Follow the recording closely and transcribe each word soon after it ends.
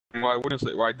Why I wouldn't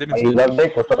say? Why I didn't Hey, say you love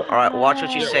dick? that? What's up? Alright, watch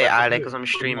what you Yeah, say, right, Alec, yeah. because I'm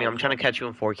streaming. I'm trying to catch you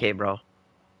in 4K, bro.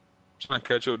 Trying to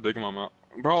catch your dick in my mouth,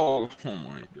 bro. Oh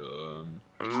my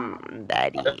god.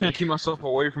 Daddy. I can't keep myself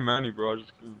away from Manny, bro. I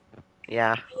just can't.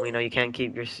 Yeah, we know you can't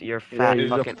keep your Yeah, fat he's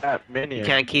fucking. a fat You minion.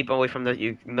 can't keep away from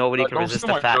the. Nobody can Don't resist steal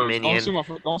the my fat jokes. Don't steal minion.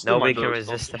 my. Don't steal my Nobody can jokes.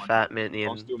 Don't resist steal the my fat jokes. minion.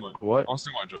 Don't steal my. What? Don't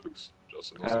steal my jokes,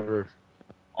 Justin. Don't steal Ever.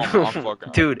 I'm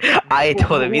fucking. Dude, I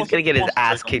told him he's gonna get his wants to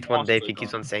ass take him? kicked Who one wants day to if he take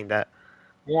keeps him? on saying that.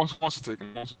 Who wants to take him?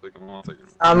 Who wants to take him? Who wants to take him?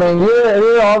 I mean,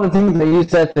 you're all the things that you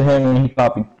said to him and he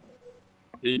copied.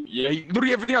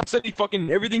 Literally everything I said,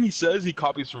 everything he says, he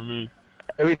copies from me.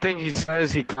 Everything he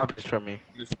says, he copies from me.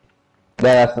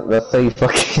 That's so you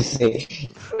fucking say.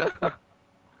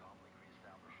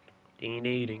 Ding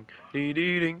ding ding ding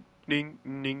ding ding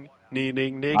ding ding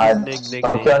ding ding I ding ding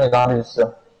I'm ding. killing his zombies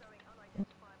still.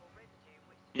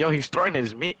 Yo, he's throwing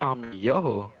his meat on me,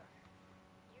 yo.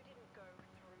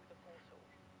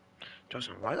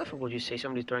 Justin, why the fuck would you say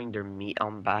somebody's throwing their meat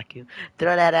on back you?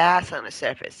 Throw that ass on the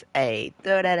surface, ayy.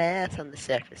 Throw that ass on the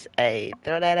surface, ayy.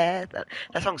 Throw that ass on...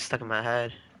 That song's stuck in my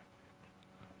head.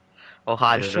 Oh,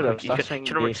 hi, You should have stopped saying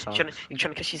gay songs. You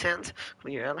trying to catch these hands?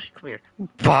 Come here, Ellie. Come here.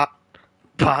 Pop.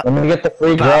 Pop. Let me get the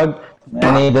free drug,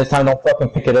 and this time don't fucking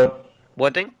pick it up.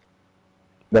 What thing?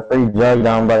 The free drug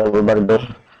down by we're about to go.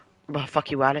 But fuck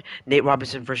you, Alec. Nate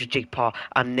Robinson versus Jake Paul.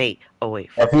 I'm Nate. Oh, wait.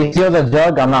 If you steal the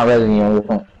drug, I'm not ready you on your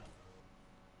phone.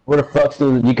 What the fuck,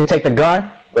 steal? You can take the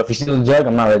gun, but if you steal the drug,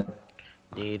 I'm not ready.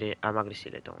 Need it. I'm not gonna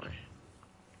steal it, don't worry.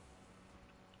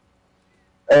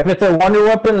 If it's a wonder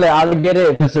weapon, like, I'll get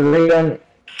it. If it's a ray gun,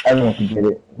 everyone can get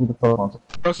it. Who the fuck wants it?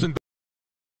 Justin,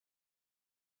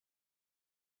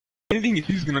 anything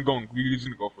he's gonna go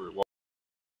for it. Well,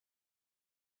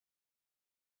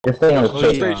 Just stay on the just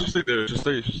shit. stay there. Just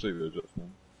stay there,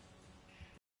 Justin.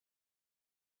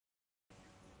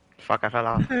 Fuck, I fell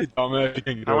off. Hey, dumbass, you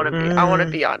can't get I wanna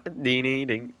be on the ding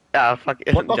ding. Ah, fuck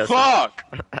it. What the fuck?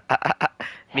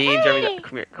 Me and Jeremy,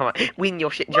 come here, come on. Win your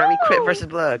shit, Jeremy. Crit versus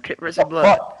blood. Crit versus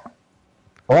blood. Fuck.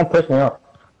 Don't push me up.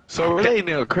 So we're letting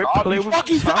a crip play with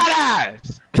fucking us, huh? fat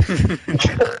ass!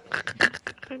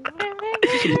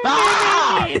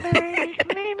 Ah!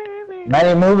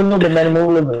 Manny, move a little bit, Manny, move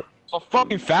a little bit. So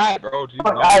fucking fat, bro. Dude.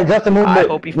 Alright, Justin, move a I bit.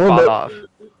 hope you move fall it. off.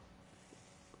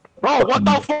 Bro, what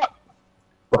the fuck?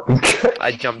 Fucking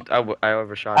I jumped. I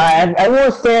overshot. Alright,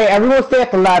 everyone stay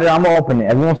at the ladder. I'm gonna open it.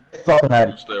 Everyone stay at the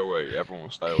ladder. Stay away.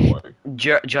 Everyone stay away.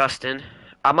 Justin,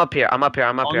 I'm up here. I'm up here.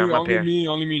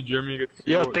 Only me, Jeremy gets to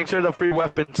Yo, do it. thanks for the free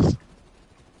weapons.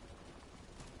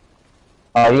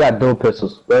 Oh, you got dual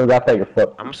pistols. Whoever got that, you're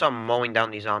fucked. I'm gonna start mowing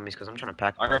down these zombies because I'm trying to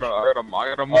pack. I got a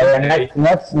Alright,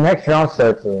 monkey. next round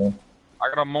starts. I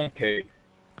got a monkey.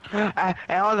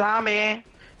 Hello, zombie.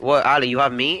 What, Ali? You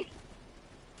have me?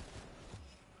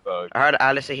 I I heard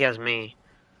Ali say he has me.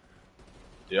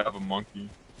 Yeah, I have a monkey.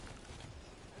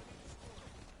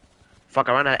 Fuck,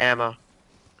 I ran out of ammo.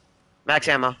 Max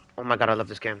ammo. Oh my god, I love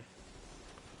this game.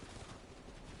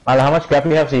 Alright, how much crap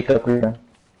you have so you could upgrade them?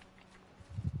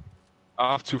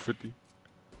 I have 250.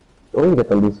 Oh, you get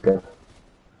the least good.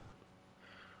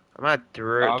 I'm at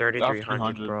I have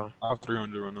 3,300, bro. I have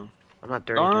 300 right now. I'm at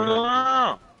No, no, 3,300. no,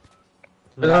 no,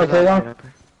 no. Is that okay, though?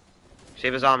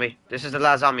 Save a zombie. This is the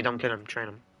last zombie. Don't kill him. Train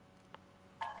him.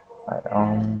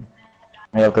 Alright,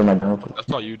 I upgrade my gun. That's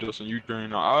not you, Justin. You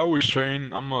train. I always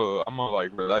train. I'm a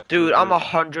like relax. Dude, I'm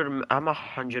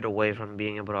 100 away from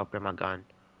being able to upgrade my gun.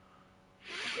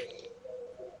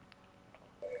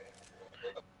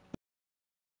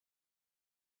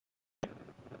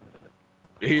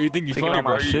 You think he's Thinking funny, about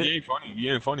bro? my He shit? ain't funny. He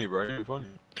ain't funny, bro. He ain't funny.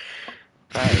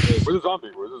 Alright, Where's the zombie?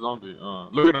 Where's the zombie?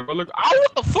 Look at him. Bro. Look. Ow!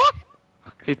 What the fuck?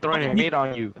 he's throwing his meat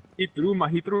on you. He threw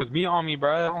his meat on me,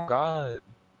 bro. Oh god.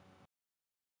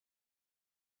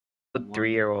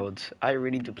 3-year-olds. I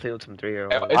really do play with some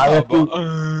 3-year-olds. It's not about,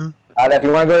 Alright, if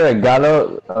you wanna go to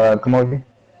Gallo, come over here.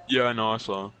 yeah, I know. I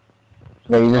saw.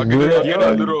 Yeah, you I'll just do it.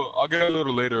 I'll get a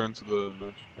little later into the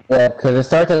match. Yeah, because it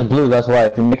starts as blue, that's why.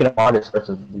 If you make it hard, it starts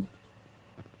as blue.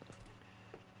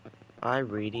 I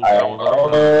really I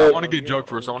want to get jug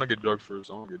first. I want to get jug first.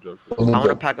 I want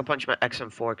to pack a punch my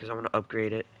XM4 because I want to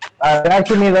upgrade it. We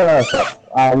actually need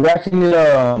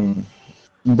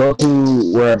those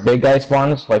who where big guy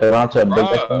spawns, like around to a big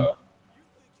guy spawn.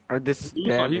 Or this is He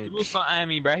damage. threw something at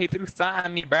me, bro. He threw something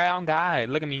at me, bro. On God,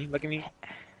 look at me,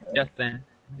 Justin.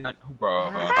 Bro.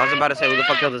 I was about to say, who the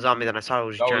fuck killed the zombie? Then I saw it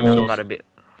was That was Jeremy. Justin. About a bit.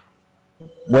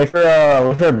 Wait for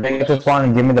a big guy to spawn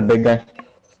and give me the big guy.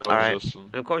 Alright. Justin.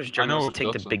 Of course, I Jeremy know wants to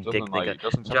take Justin, the big dick, Justin, like, nigga.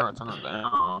 Justin, turn around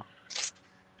down.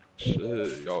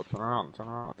 Shit, yo, turn around.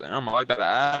 Damn, I like that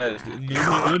ass.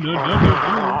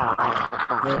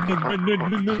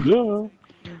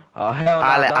 Oh, hell no,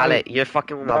 Ale, dog. Ale, you're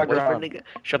fucking with my Dog boyfriend, ground. nigga.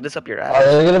 Shove this up your ass.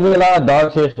 There's gonna be a lot of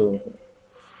dogs here soon.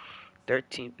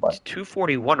 13, What? it's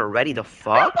 2:41 already. The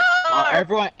fuck?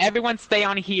 Everyone stay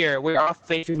on here. We're all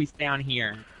safe if we stay on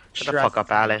here. Shut the fuck up,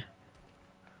 Me. Ale.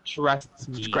 Trust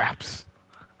me. Scraps.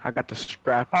 I got the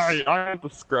scraps. I have the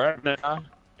scrap, nigga.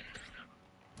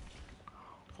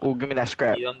 Oh, give me that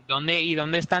scrap. ¿Y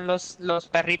dónde están los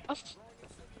perritos?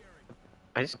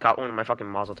 I just got one of my fucking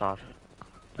Mazel Tov.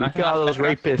 Look at all those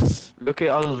rapists. Look at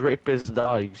all those rapist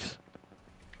dogs.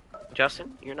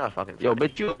 Justin, you're not fucking Yo, funny.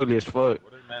 bitch, you ugly as fuck.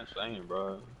 What is man saying,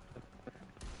 bro?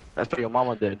 That's what your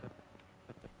mama did.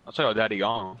 I'll tell your daddy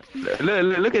gone. Look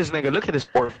at this nigga. Look at this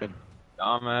orphan.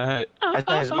 Man. I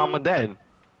thought his mama dead.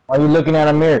 Why are you looking at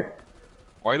a mirror?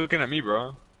 Why are you looking at me,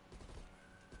 bro?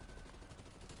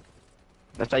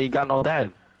 That's how you got no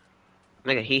dad.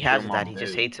 Nigga, he has Your that. mom He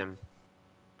just hates. hates him.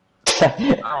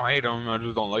 I don't hate him. I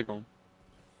just don't like him.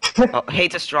 Oh,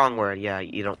 hate's a strong word. Yeah,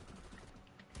 you don't.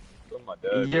 Kill my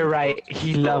dad. You're right.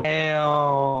 He loved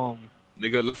him.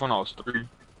 Nigga, look when I was 3.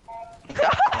 I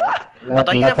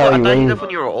thought he left. I thought he left when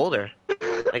you were older.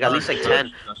 Like at least like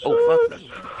 10. Oh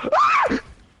fuck.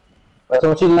 So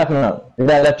what you laughing at? Your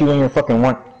dad left you when you were fucking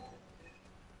 1.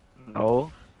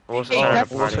 No. What was the Hey, start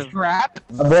that's of the party? scrap.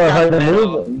 My boy heard the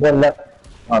news, but left.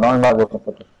 Oh, don't about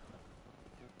Wilson.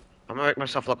 I'm gonna make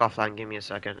myself look offline. Give me a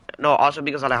second. No, also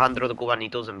because Alejandro the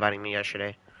Cubanito's inviting me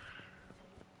yesterday.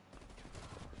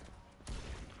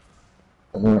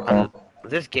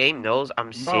 This game knows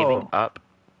I'm saving up.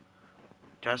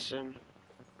 Justin.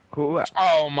 Who?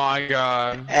 Oh my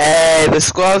god. Hey, the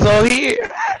squad's all here.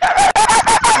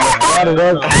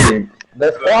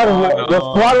 The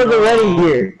squad is already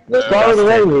here. The squad is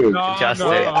already here. No, Justin.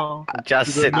 no.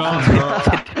 Justin. No,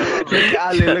 Look at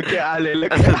Ali. Look at Ali.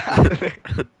 Look at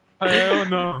Ali. Hell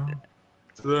no.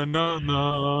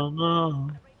 No.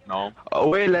 No. Oh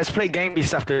wait, let's play Gang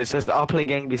Beasts after this. I'll play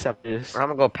Gang Beasts after this. I'm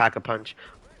gonna go pack a punch.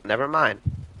 Never mind.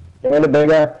 Give me the big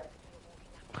guy.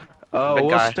 Big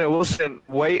guy. Wilson,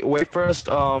 wait for us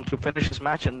to finish this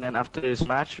match, and then after this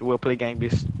match, we'll play Gang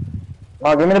Beasts.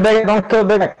 Oh, give me the big guy. Don't kill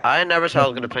the big guy. I never said I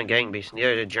was gonna play Gang Beast.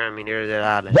 Neither did Jeremy, neither did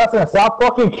Ale. Justin, stop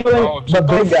fucking killing Oh, the shut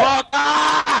the big guy. fuck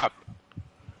up!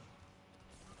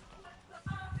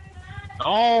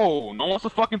 No one wants to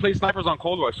fucking play snipers on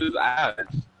Cold War. Shit's ass.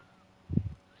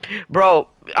 Bro,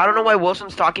 I don't know why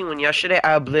Wilson's talking when yesterday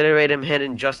I obliterated him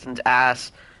hitting Justin's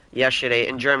ass yesterday,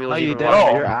 and Jeremy was Oh, you even did.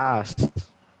 watching. Your ass.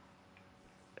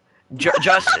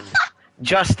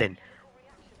 Justin,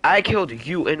 I killed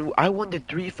you, and I won the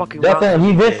 3 fucking rounds. Justin,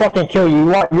 he did fucking kill you.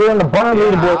 You're in the bottom Yeah,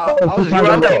 leaderboard. I was- You were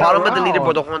at the looking bottom of the around.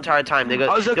 leaderboard the whole entire time, nigga.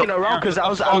 I was looking Yo, around because I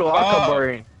was Fuck Alu up.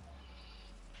 Akabari.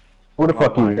 Who the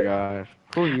fuck Oh my you? god.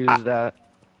 Who used that?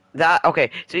 That okay?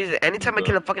 So anytime I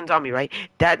kill a fucking zombie, right?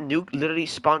 That nuke literally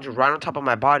spawns right on top of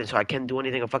my body, so I can't do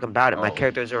anything fucking about it. My Oh.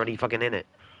 character's already fucking in it.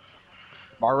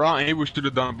 My round 8, we should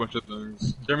have done a bunch of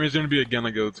things. Jeremy's gonna be again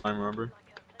like the other time, remember?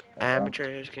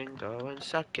 Amateurs can go and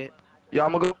suck it. Yo,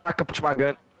 I'm gonna go back up to my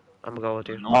gun. I'm gonna go with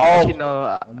you. No. Oh, You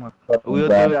know, oh my fucking we'll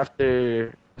God. do it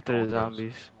after the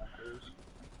zombies.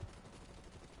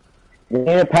 You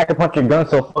need to pack a punch your gun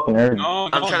so fucking early. No,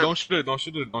 I'm trying to- don't shoot it.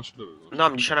 No,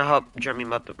 I'm just trying to help Jeremy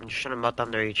melt. I'm just trying to melt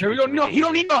down their each. Here we go. No, he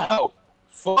don't need no help.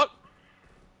 Fuck.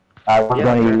 I was Yeah,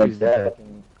 gonna Jeremy's like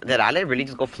that. Did Ale really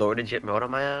just go floor legit melt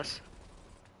on my ass?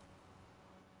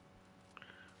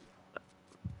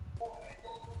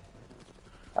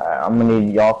 I'm gonna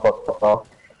need y'all fucked up.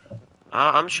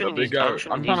 I'm The shooting big these. guy. I'm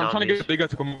shooting I'm these trying to zombies. get the big guy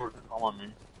to come over. Come on me.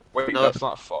 Wait, No. that's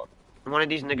not fuck. One of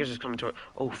these niggas is coming toward.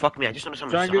 Oh fuck me! I just noticed how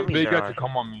Try many and get the zombies big there guy to are.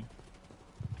 come on me.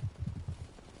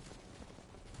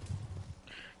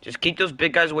 Just keep those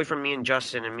big guys away from me and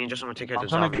Justin, and me and Justin will take care of I'm the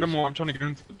trying to zombies. get him. I'm trying to get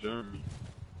into the Jeremy.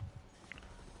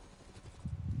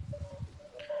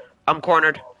 I'm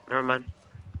cornered. Never mind.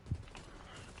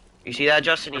 You see that,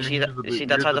 Justin? You I mean, see that? here's the You see big-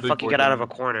 that's how here's the the fuck big you boy get out of a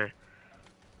down. corner.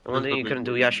 The one Here's thing the you big couldn't boy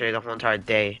do down. yesterday, the whole entire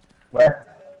day. Where?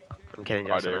 I'm kidding,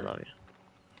 Right Justin. I there. love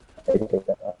you. Take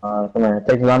that. Come here.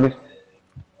 Take the zombies.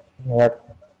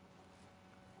 Yep.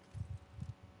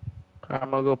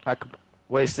 I'm gonna go pack up.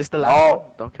 Wait, is this the last No. one?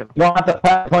 Don't kill him. You don't have to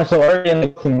pack a punch so early in the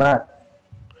fucking match.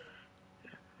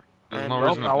 There's And no nope,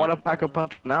 reason. I wanna pack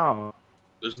up now.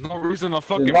 There's no reason to There's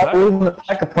fucking no back. reason to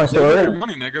pack a punch so Save your early.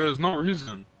 money, nigga. There's no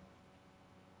reason.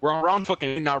 We're on round fucking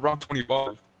 8, not round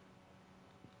 25.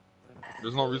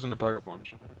 There's no reason to pack a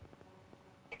punch.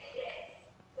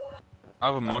 I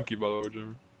have a monkey, by the way,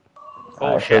 Jimmy.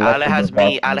 Oh I shit! feel like Ale I'm has about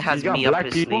me. to- Ale has You got me up black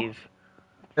his people? sleeve.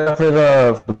 Yeah, for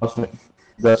the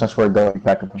that's where go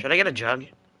pack a punch. Should I get a jug?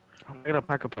 I'm gonna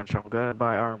pack a punch. I'm gonna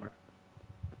buy armor.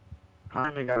 I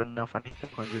only got enough. I need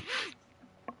 200.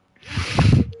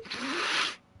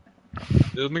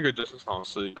 This nigga just sounds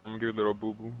sick. I'm gonna give a little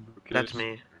boo boo. That's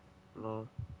me. Lol.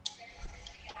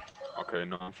 Okay,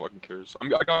 no, I'm fucking curious. I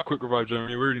got a quick revive,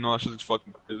 Jeremy. We already know that shit's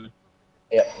fucking crazy.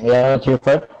 Yeah, tier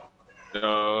 5.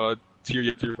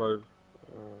 Tier 5.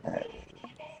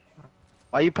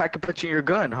 Why you pack a punch in your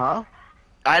gun, huh?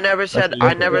 I never said.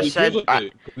 I never It said. feels like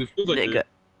it. It feels like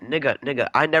Nigga, it. nigga.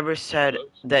 I never said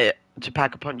that to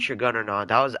pack a punch your gun or not.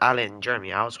 That was Alan and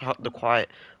Jeremy. I was the quiet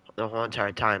the whole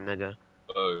entire time, nigga.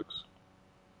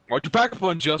 Why'd you pack a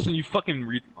punch, Justin? You fucking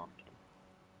read.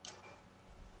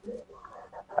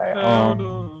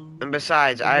 And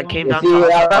besides, I came You down see, to also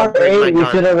around upgrade my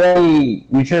 8,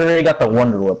 we should already got the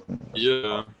Wonder Weapon.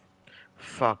 Yeah.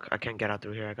 Fuck, I can't get out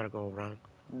through here. I gotta go around.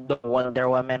 The Wonder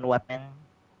Woman weapon.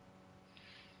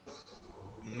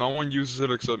 No one uses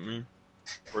it except me.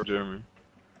 Or Jeremy.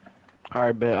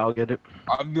 Alright, bet I'll get it.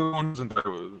 I'm the only one who's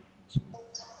entitled with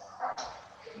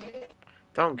it.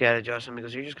 Don't get it, Justin,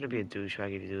 because you're just gonna be a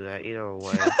douchebag if you do that. Either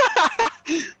way.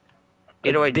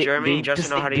 Either way, Jeremy and Justin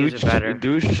know how to use it better.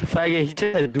 Douche faggot. He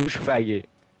just said douche faggot.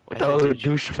 What the hell is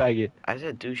douche faggot? I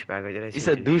said douchebag, or did I say He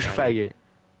said douche faggot.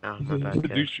 Oh, He my said bad,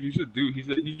 kid. douche. He said dude. He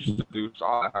said he's just a douche. That's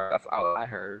all I heard. That's all I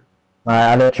heard. Alright,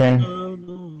 I'll let train.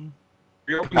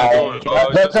 We open the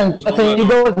door. Justin, you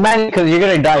go with Manny because you're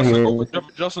gonna die here.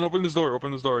 Justin, open this door.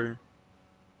 Open this door.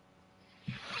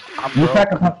 You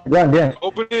pack a punch your gun, yeah.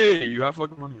 Open it. You have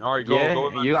fucking money. Alright, go. Yeah,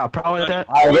 Go. you got a problem with that?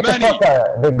 Alright, get the fuck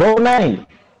out. Go with Manny.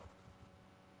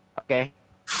 Okay.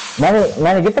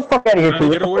 Manny, get the fuck out of here, Nah, too.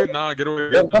 get away. Nah, get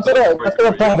away. Go to the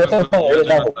plane.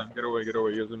 Get away. Get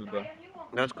away. You guys are gonna die.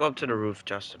 Let's go up to the roof,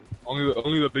 Justin.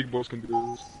 Only the big boys can do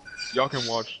this. Y'all can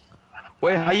watch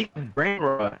Wait, how you can brain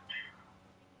rot?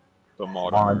 the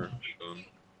modern.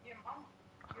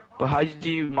 But how do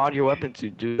you mod your weapon to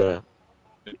do that?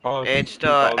 It's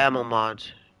the ammo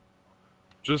mods.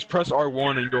 Just press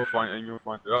R1 and you'll find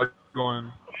it.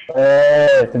 Going.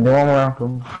 Hey, do one more.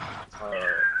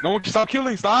 No one can stop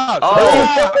killing. Stop.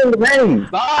 Oh. Hey, Manny.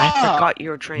 Stop. I forgot you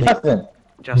were training.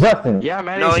 Justin. Yeah,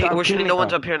 man. No, stop we're shooting killing the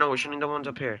ones them. up here. No, we're shooting the ones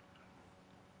up here.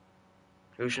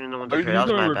 We're shooting the ones Are up you here. That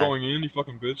was my we're bad. going in, you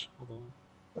fucking bitch? Hold on.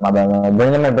 My bad, man.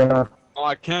 Bring them in. Oh,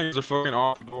 I can't use the fucking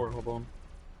off the door. Hold on.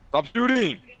 Stop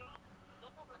shooting.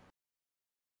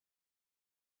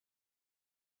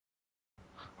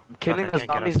 I'm killing Fuck, I the can't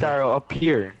get zombies up that are up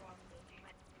here.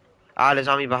 Ah, there's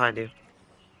zombie behind you.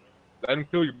 I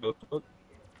didn't kill you, but fuck.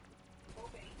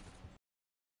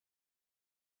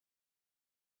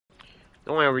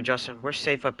 Don't worry, Justin. We're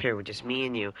safe up here with just me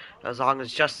and you. As long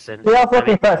as Justin. See how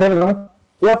fucking fast everyone.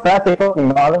 See how fast they fucking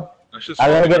bother. That's just I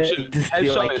gotta fucking get shit. Just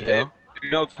feel Headshot like his it, head.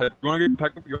 Anything else head. You wanna get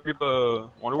packed up? You wanna get the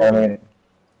Wonder I Woman?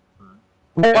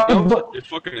 mean. It's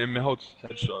fucking it melts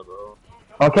headshot, bro.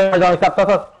 Okay,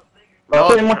 stop. No,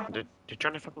 Okay, more. they're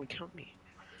trying to fucking kill me.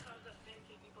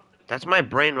 That's my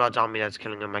brain rod zombie that's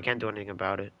killing him. I can't do anything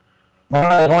about it. No,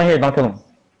 go in here, don't kill him.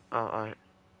 Oh, alright.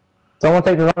 Someone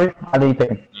take the zombie. How do you take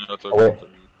him? Yeah, that's Away. okay.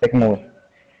 Take him away.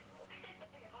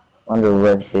 Under the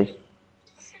red, please.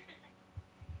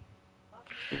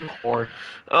 Or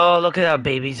Oh, look at that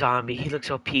baby zombie. He looks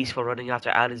so peaceful running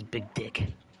after Ali's big dick.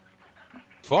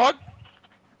 Fuck.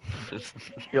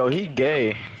 yo, he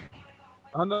gay.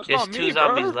 That's There's not two me,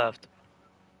 zombies bro. left.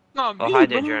 Not Oh, me, hi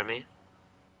there, bro. Jeremy.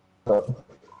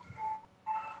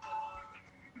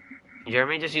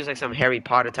 Jeremy just used like some Harry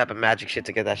Potter type of magic shit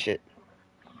to get that shit.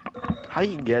 How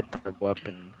you get that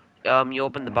weapon? You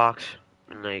open the box,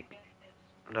 and like,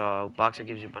 the box that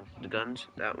gives you a bunch of the guns,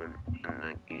 that one, and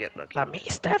like, you get lucky. Let me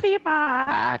stab you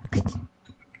back.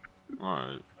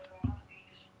 Alright.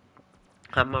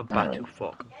 I'm about to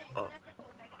fuck up.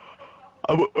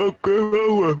 I'm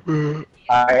okay.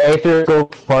 Alright, A3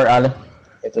 scoop for Alan.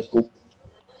 It's a scoop.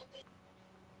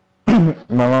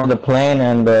 Remember the plane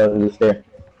and the stair.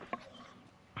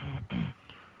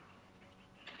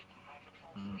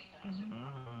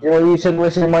 You know what you should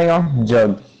waste your money on?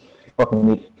 Jug. Fucking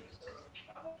neat.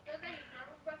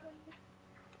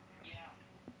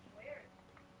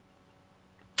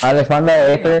 Alex, find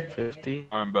that Aether. 50.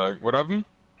 I'm back. What happened?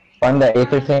 Find that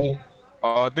Aether thing.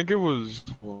 I think it was.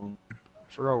 Well, I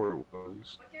forgot where it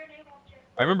was.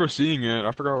 I remember seeing it.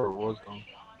 I forgot where it was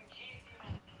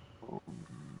though.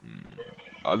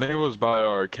 I think it was by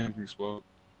our camping spot.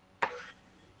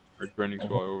 Our training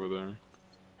spot over there.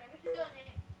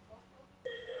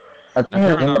 I think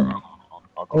I can't it was in remember.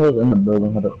 the, it was in the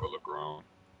building. Hold I'll up. go look around.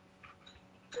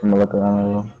 I'm gonna look around a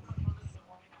little.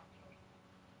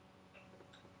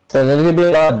 So there's gonna be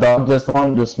a lot of dogs this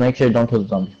one. Just make sure you don't kill the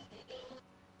zombies.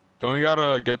 Don't you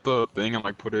gotta get the thing and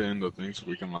like put it in the thing so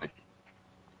we can like.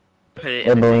 Put it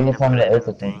Yeah, in the but we thing, need and some put of it the in the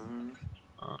Aether thing. thing.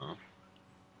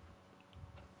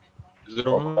 Is it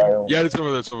over there? Yeah, it's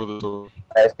over there. It's over there. It's over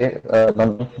I see it.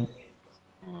 London.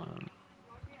 there.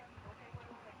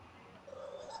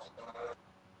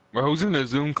 Bro, who's in the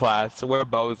Zoom class? Where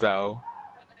Bozo?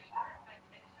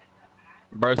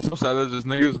 Bro, it's so sad that this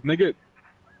nigga.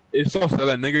 It's so sad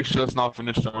that niggas just not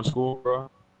finished summer school, bro.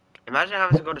 Imagine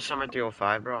having to go to summer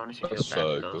 305, bro. Honestly, That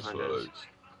feel bad for sucks. those That niggas. sucks.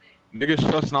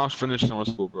 Niggas just not finished summer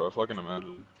school, bro. Fucking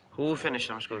imagine. Who finished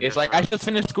summer school? It's again, like bro? I just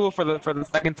finished school for the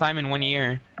second time in 1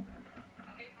 year.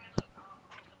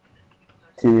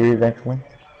 2 years actually.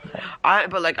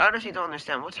 But like, I honestly don't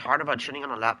understand what's hard about sitting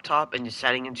on a laptop and just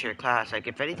setting into your class. Like,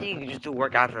 if anything, you can just do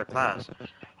work after a class.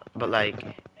 But like,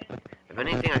 if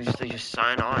anything, I just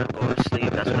sign on and go to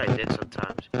sleep. That's what I did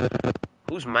sometimes.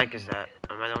 Whose mic is that?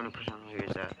 Am I the only person who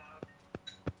hears that?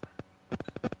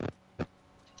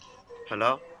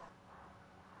 Hello?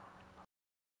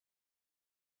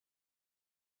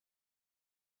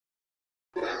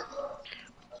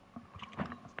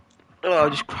 Oh, I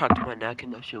just cracked my neck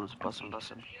and that shit was busting.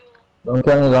 Don't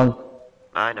kill me, don't.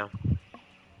 I know.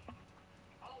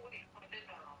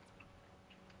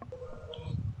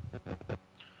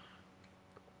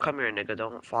 Come here, nigga.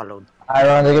 Don't follow.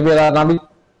 Iron, they give you that zombie.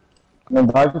 No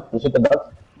dog. You shoot the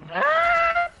dog.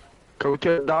 Go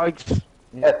kill dogs.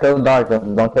 Yeah, kill the dog.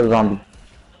 Don't kill the zombie.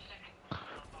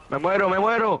 Me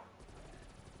muero.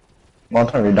 Don't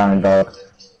turn me down, dog.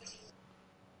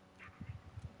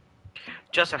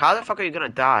 Justin, how the fuck are you gonna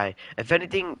die? If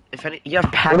anything, you have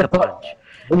pack Who a the fuck? punch.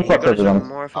 Who the And you're fuck gonna killed the do zombie?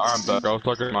 more I'm fucking. back. I was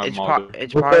talking to my It's mother.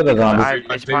 it's Who probably killed the because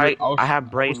zombie? it's probably I have I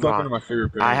brain was talking to rot. my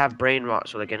favorite I parent. have brain rot,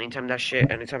 so like anytime I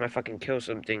fucking kill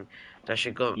something, that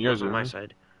shit You guys goes on hear my me?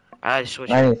 side. I switch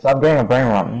it. Man, stop getting a brain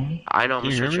rot, man. I know I'm Can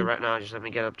gonna you hear switch it me? right now. Just let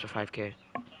me get up to 5K.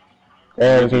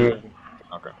 Yeah, You guys hear okay.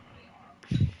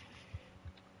 me?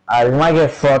 Okay. You might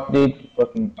get fucked, dude.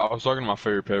 Fucking. I was talking to my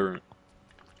favorite parent.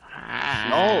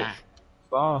 No.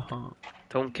 Stop.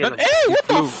 Don't kill Hey, him. what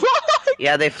the fuck?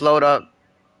 Yeah, they float up.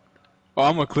 Oh,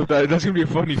 I'm gonna clip that. That's gonna be a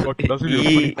funny fucking. That's gonna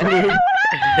be a funny.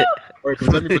 Wait,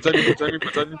 protect me.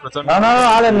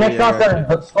 No, Ale, next round started.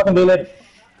 Let's fucking do it.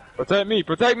 Protect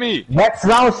me. Next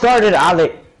round started, Ale.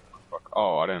 Fuck.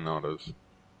 Oh, I didn't know this.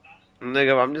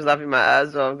 Nigga, I'm just laughing my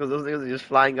ass off because those niggas are just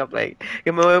flying up like,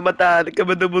 que me voy a matar, que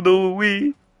me debo do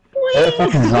we. They're a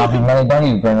fucking zombie, man. Don't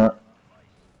even bring it.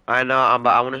 I know,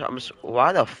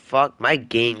 why the fuck? My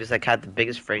game just like had the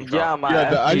biggest frame drop. Yeah, my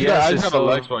Yeah, I FPS just is got a so...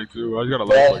 leg spike too. I just got a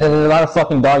Yeah, leg spike. there's a lot of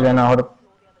fucking dogs right now. Hold up.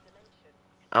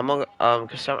 I'm not gonna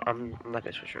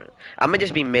switch around. I'm gonna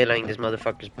just be meleeing this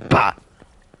motherfucker's bot.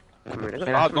 Come here, nigga.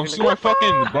 Stop, don't steal my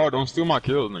fucking bro. Don't steal my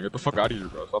kills, nigga. Get the fuck out of here,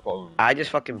 bro. Stop following me. I just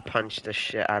fucking punched the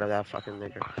shit out of that fucking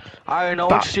nigga. I know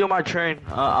Bah. what steal my train.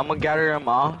 I'm gonna gather them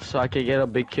all so I can get a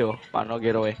big kill, but no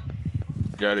getaway.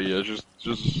 Got it, yeah. Just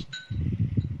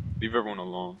leave everyone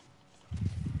alone.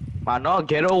 But no,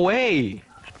 get away.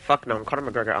 Fuck no, I'm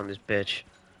Conor McGregor on this bitch.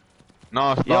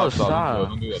 No, stop, Yo, stop. stop.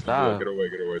 Don't do that. Stop. Get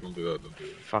away. Don't do that.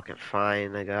 Fucking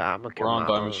fine, nigga. I'm gonna kill We're on my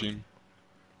time own. machine.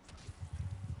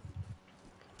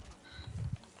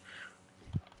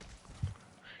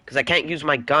 Cause I can't use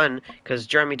my gun, cause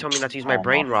Jeremy told me not to use my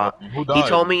brain rot. Who He died?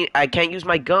 told me I can't use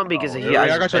my gun because he I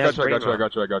has got you. has brain rot.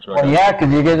 Oh, yeah,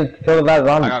 because you get to kill that I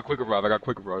zombie. got quick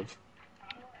revive.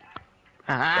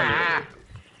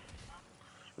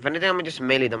 If anything, I'm gonna just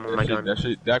melee them with my gun.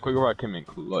 That quick revive came in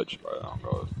clutch, bro. Oh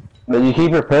god. Did you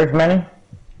keep your perks, Manny?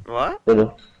 What?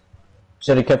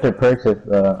 Should have kept your perks if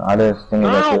others thinking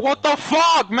about No, it. what the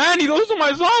fuck, Manny? Those are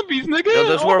my zombies, nigga. Yo,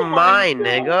 those were Oh my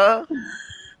mine, God. nigga.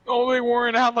 No, they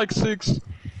weren't. I had like 6.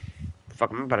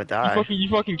 Fuck, I'm about to die. You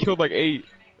fucking killed like 8.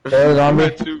 Kill You zombie.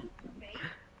 had 2.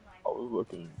 I was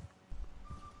looking.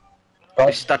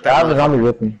 I stuck I that have a motherfucker. zombie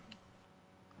with me.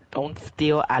 Don't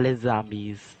steal alle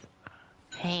zombies.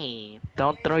 Hey,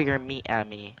 don't throw your meat at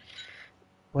me.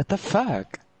 What the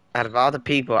fuck? Out of all the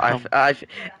people,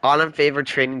 all in favor of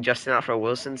trading Justin out for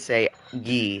Wilson, say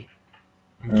ye.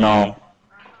 No.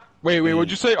 Wait,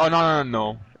 what'd you say? Oh,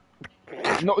 no.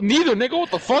 No, neither, nigga. What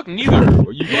the fuck? Neither.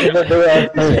 You Don't kill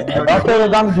the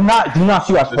zombie. Do not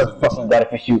shoot. I swear to fucking God,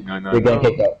 if you shoot, No. you're getting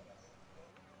kicked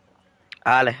out.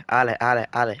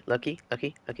 Ale. Lucky.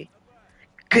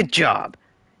 Good job.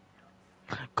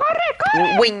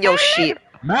 Win your shit.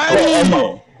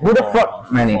 Manny! Who the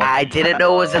fuck, Manny? I didn't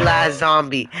know it was the last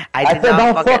zombie. I I did said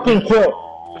not don't fucking kill.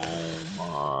 Oh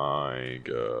my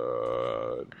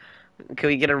god. Can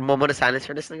we get a moment of silence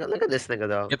for this nigga? Look at this nigga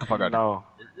though. Get the fuck out. No.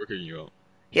 We're kicking you out.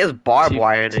 He has barbed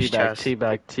wire in his chest.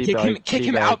 Teabag. Kick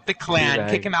him out the clan.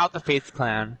 Kick him out the Faith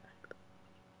clan.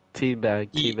 Teabag.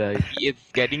 He is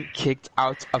getting kicked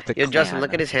out of the Yo, clan. Justin,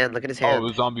 look at his hand. Oh,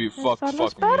 the zombie. Fuck me.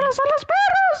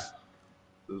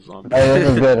 the zombie. Hey, this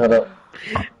is good. Hold up.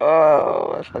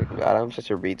 Oh my fucking god, I'm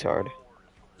such a retard.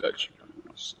 That you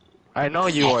I know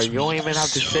you are. You don't even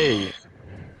have to say it.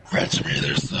 French me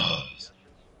their sauce.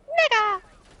 Nigga!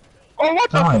 Oh,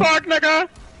 what the Sound like- fuck, nigga?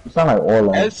 You sound like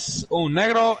Orlo. Es un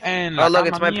negro en Oh la look,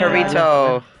 it's my cama mía.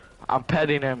 perrito. I'm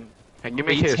petting him. And give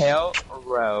me his. Retail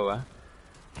row.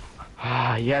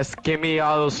 Ah, yes, give me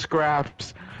all those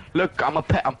scraps. Look, I'm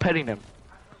petting him.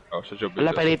 Oh, shut your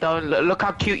Hola, bitch. perrito. Look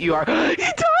how cute you are. He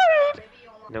died!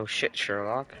 No shit,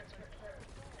 Sherlock.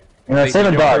 You know, save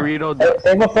a Your dog. burrito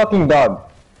Save a fucking dog.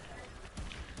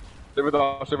 Save it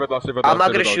off, save it off, save it off. I'm not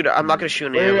save gonna it off. shoot it. I'm not gonna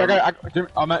shoot Wait, him. Jimmy,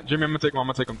 Jimmy, I'm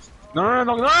gonna take him.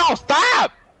 No,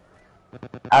 stop!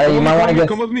 You might want to get.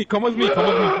 Come with me. You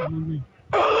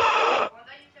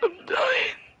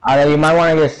might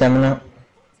want to get stamina.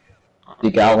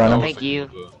 You can outrun him. Thank you.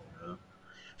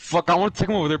 Fuck, I want to take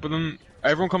him over there, but then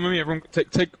everyone come with me. Everyone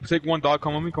take one dog.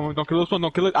 Come with me. Come with me. Don't kill this one.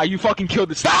 Don't kill it. You fucking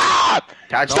killed it. Stop!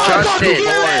 That's Stop fucking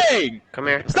Justin. killing! Come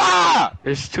here. Stop!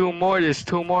 There's two more. No!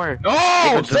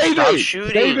 Nigga, Save stop it!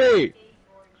 shooting. Save it!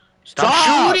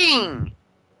 Stop shooting!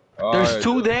 There's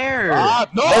two there.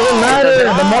 Stop! No! Doesn't matter. The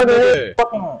more Stop there is, it.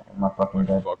 fucking. Oh my fucking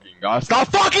god. Fucking God! Stop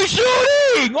fucking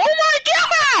shooting! Oh my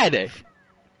God!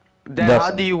 Then Yes.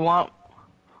 how do you want?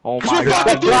 Oh Cause my you're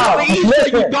fucking god. doing Wow, it easy, you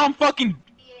listen. dumb fucking.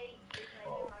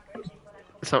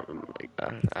 Something like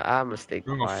that. I mistake.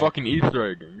 Doing a fucking Easter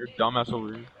egg. You're dumbass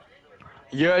over here.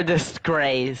 You're a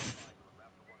disgrace.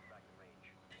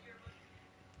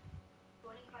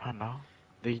 I know.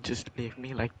 They just leave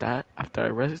me like that after I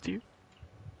arrest you?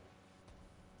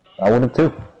 I would have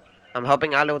too. I'm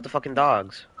helping Ali with the fucking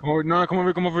dogs. Come over, no, come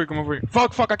over here.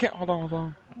 Fuck, I can't. Hold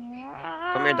on.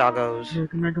 Come here, doggos.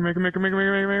 Come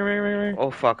here.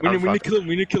 Oh fuck. We I'm need to fucked. kill him.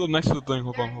 We need to kill him next to the thing.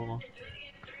 Hold on.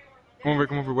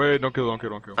 Come over. Wait, don't kill.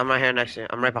 I'm right here next to you.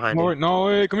 I'm right behind Come over. you. No,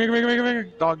 wait. Come here.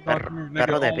 Dog, come here.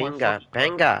 Perro de Oh my pinga. fuck.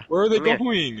 Venga. Where are they Come here.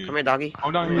 going? Come here, doggy.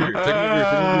 I'm down here.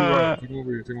 Take him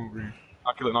over here. Take him over here.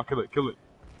 I'll kill it. Kill it.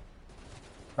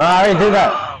 I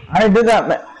already did that,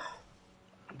 man.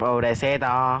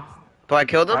 Pobrecito. Do I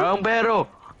kill them? Bombero.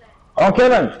 Don't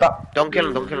kill him. Stop. Don't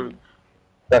kill him.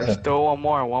 That's it. Still one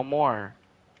more.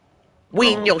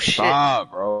 Win your shit.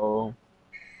 Stop, bro.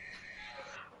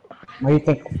 What do you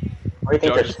think? Josh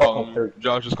This is fucking calling through? me.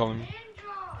 Josh is calling me.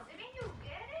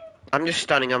 I'm just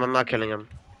stunning him. I'm not killing him.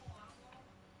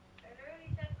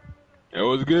 It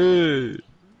was good.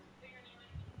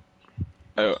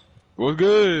 It was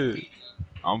good.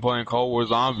 I'm playing Cold War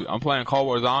Zombies.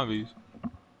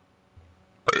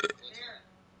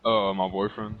 My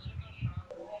boyfriends.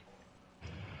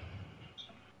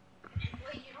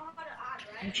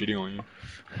 I'm cheating on you.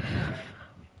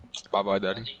 Bye,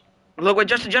 daddy. Look, wait,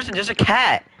 Justin, there's a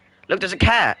cat. Look, there's a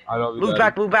cat. I love you, Move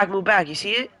daddy. back. You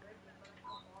see it?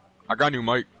 I got a new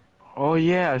mic. Oh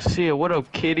yeah, I see it. What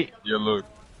up, kitty? Yeah, look.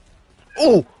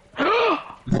 Oh!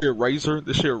 This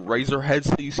shit razor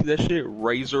headset. You see that shit?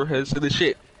 Razor headset. This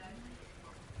shit.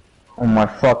 Oh my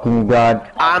fucking god.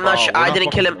 I'm not Oh, sure. we're I not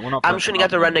didn't kill fucking- him. we're not I'm playing- shooting we're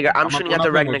at the not red nigger. I'm playing- shooting at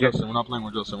the red We're nigger. not playing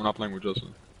with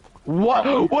Justin. What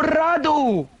did I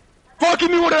do?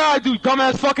 Fucking me, what did I do?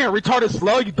 Dumbass fucking retarded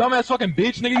slug. You dumbass fucking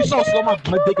bitch, nigga. You so slow, my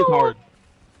dick is hard.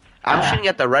 I'm shooting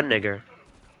at the red nigger.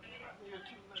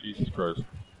 Jesus Christ.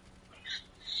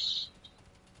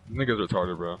 These niggas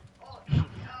retarded, bro.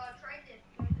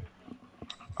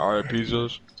 Alright,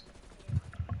 pizzas.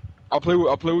 I'll play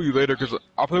with you later, cause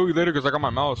I got my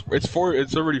mouse. It's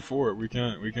already 4. We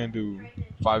can't do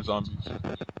 5 zombies.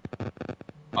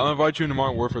 I'll invite you into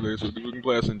Modern Warfare later, so we can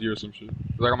play S&D or some shit.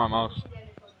 Cause I got my mouse.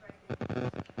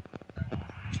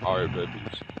 Alright, bad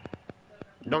dudes.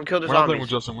 Don't kill the We're not playing with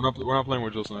zombies. Justin. We're not playing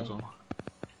with Justin next time.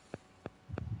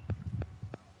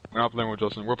 We're not playing with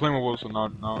Justin. We're playing with Wilson,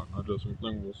 not Justin. We're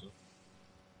playing with Wilson.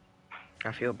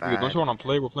 I feel Nigga, don't bad. you wanna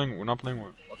play? We're not playing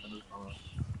with fucking this.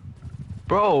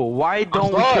 Bro, why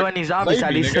don't we kill any zombies?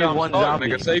 At least save one zombie.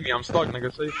 Nigga, save me. I'm stuck.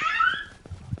 Nigga, save me.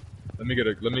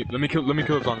 Let me kill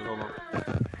the zombie. Hold on.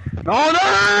 No!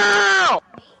 I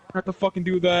have to fucking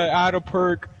do that. Add a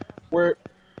perk where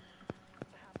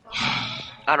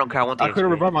I don't care. I want the I could have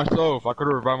XP. revived myself.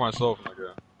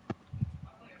 Nigga.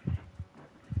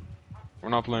 We're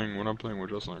not playing with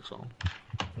Justin next time.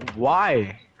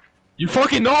 Why? You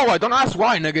fucking know why. Don't ask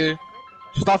why, nigga.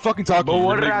 Just stop fucking talking. But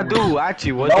what You're did I making me- do?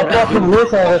 Actually, what Don't did I fucking do?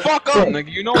 listen to this Fuck up, shit.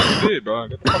 nigga. You know what you did, bro.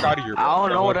 Get the fuck out of here, bro. I don't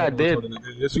know what I did.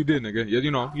 Nigga. Yes, you did, nigga. Yeah,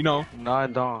 you know. No, I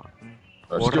don't. Alright,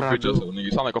 What just did go I fit do? yourself, nigga.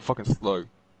 You sound like a fucking slug.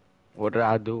 What did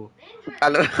I do? I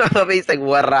love he's like,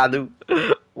 what I do?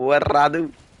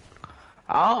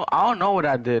 I don't know what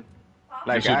I did.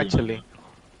 Like, Yes, you did. actually.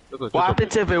 That's a- What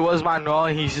happens if it was my no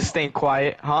and he's just staying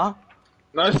quiet, huh?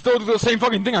 I still do the same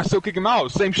fucking thing. I still kick him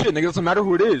out. Same shit, nigga. Doesn't matter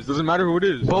who it is. Doesn't matter who it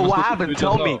is. But I'm what still kick happened?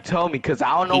 your bitch ass Tell out. me, cause I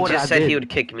don't know He what I just said did. he would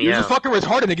kick me You're out. just fucking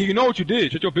retarded, nigga. You know what you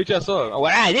did. Shut your bitch ass up.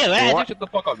 What I did? What I What? did? Shut the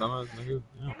fuck up, dumbass, nigga.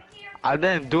 Yeah. I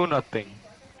didn't do nothing.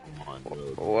 Come on,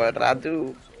 dude. What did I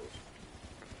do?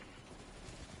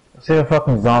 See a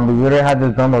fucking zombie. We already had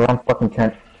this done around fucking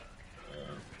tent.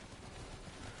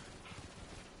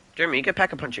 Jeremy, you could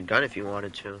pack a punch a gun if you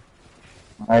wanted to.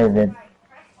 I did.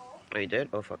 Oh, you did?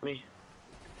 Oh, fuck me.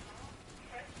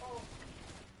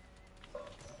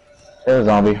 There's a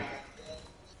zombie.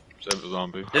 Save the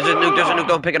zombie. There's a nuke,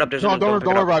 don't pick it up, there's a No, nuke, don't pick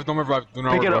it up. revive, don't revive. Do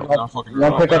not Pick it revive. up. Do not fucking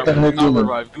Don't revive. pick up the Do nuke not either.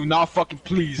 revive. Do not fucking,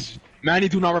 please. Manny,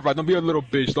 do not revive. Don't be a little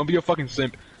bitch. Don't be a fucking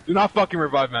simp. Do not fucking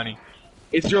revive, Manny.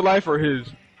 It's your life or his.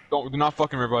 Do not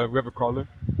fucking revive. We have a crawler.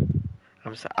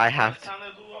 I'm sorry, I have to.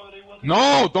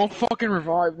 No, don't fucking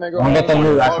revive, nigga. Don't get the Oh my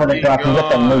nuke. I swear to fucking God, don't get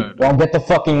the nuke. God. Don't get the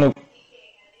fucking nuke.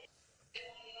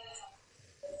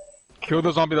 Kill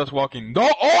the zombie that's walking. No,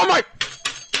 oh my!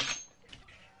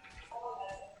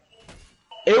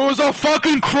 It was a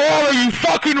fucking crawler, you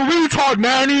fucking retard,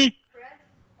 Manny!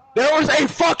 There was a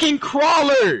fucking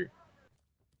crawler!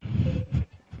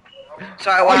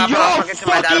 Sorry, what happened? I was talking to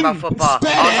my dad about football. I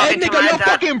was talking to Nigga, my you're dad.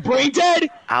 fucking brain dead?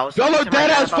 I was Y'all talking are to my dead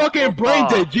dad ass about fucking brain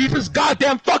football. dead. Jesus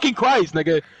goddamn fucking Christ,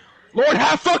 nigga. Lord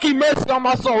have fucking mercy on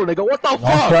my soul, nigga. What the Don't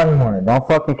fuck? kill anyone. Don't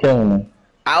fucking kill anyone.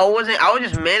 I was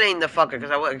just manning the fucker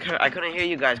because I couldn't hear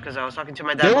you guys because I was talking to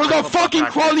my dad. There about was my a football fucking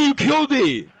practice. crawler, you killed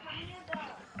it!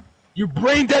 You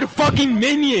brain dead fucking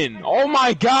minion! Oh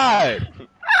my god!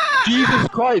 Jesus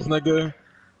Christ, nigga.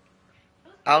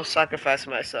 I'll sacrifice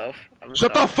myself. I'm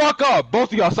Shut sorry. the fuck up!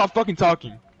 Both of y'all, stop fucking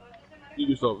talking. Mute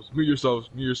yourselves. Mute yourselves.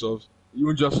 Mute yourselves. You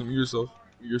and Justin, mute yourself.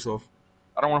 Mute yourself.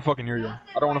 I don't wanna fucking hear you.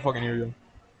 I don't wanna fucking hear you.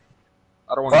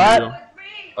 I don't wanna hear you. What?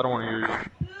 I don't wanna hear you.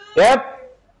 Yep.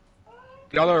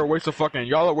 Y'all are a waste of fucking.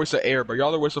 Y'all are a waste of air, but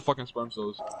y'all are a waste of fucking sperm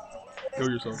cells. Kill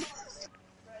yourself.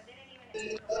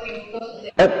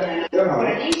 Yep. Come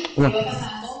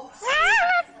on.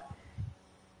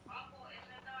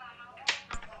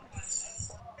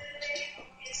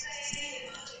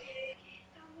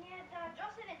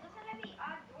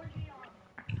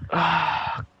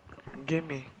 Give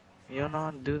me. You know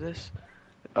how to do this?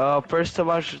 First of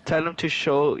all, tell him to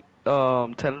show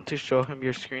him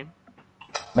your screen.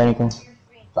 Anything.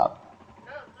 Stop.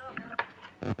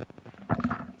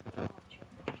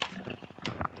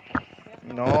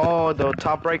 No, the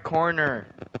top right corner.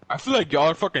 I feel like y'all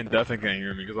are fucking deaf and can't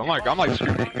hear me because I'm like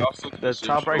screaming. Y'all still do The same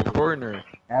top shit right over. corner.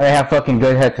 And they have fucking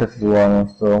good headsets as well, man.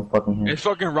 So don't fucking hear. It's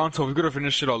fucking round 12. We could have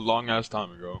finished shit a long ass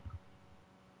time ago.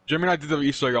 Jimmy and I did the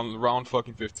Easter egg on round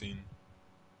fucking 15.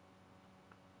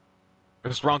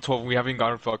 It's round 12 and we haven't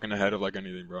gotten fucking ahead of like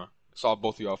anything, bro. It's all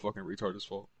both of y'all fucking retarded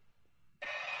fault.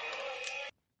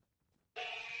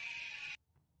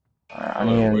 I Y'all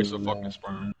are a need waste of fucking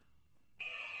sperm.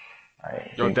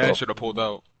 Alright, Your go dad up. should have pulled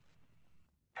out.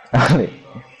 Alright,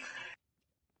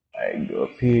 go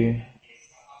up here.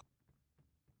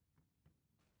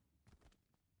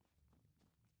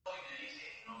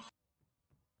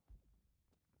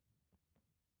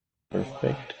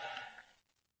 Perfect.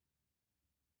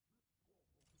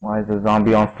 Why is the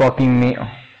zombie on fucking me?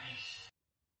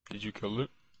 Did you kill it?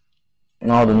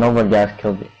 No, the Nova gas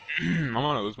killed it. I'm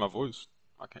gonna lose my voice.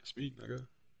 I can't speak, nigga.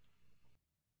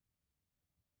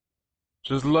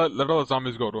 Just let all the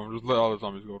zombies go to him. Just let all the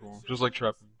zombies go to him. Just like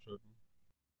trap him.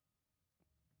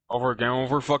 Over a game.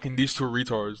 Over fucking these two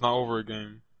retards. Not over a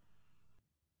game.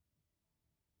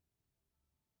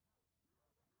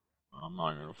 I'm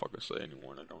not even gonna fucking say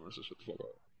anymore. I don't want to shut the fuck up.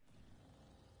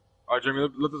 Alright, Jeremy,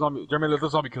 let the zombie. Jeremy, let the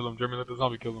zombie kill him. Jeremy, let the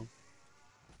zombie kill him.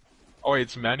 Oh wait,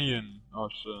 it's Manny and oh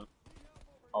shit.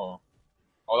 Oh,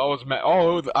 oh that was Man.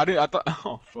 Oh, I didn't. I thought.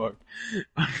 Oh fuck.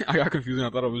 I got confused. I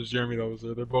thought it was Jeremy that was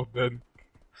there. They're both dead.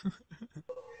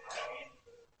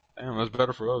 Damn, that's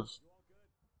better for us.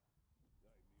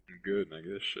 Good,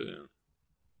 nigga. This shit.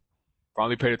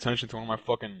 Finally paid attention to one of my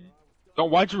fucking. Don't.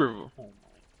 Why'd you? Oh,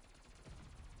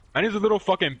 Manny's a little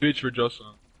fucking bitch for Justin.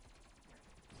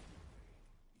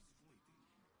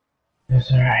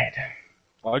 It's alright.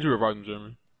 Why'd you revive him,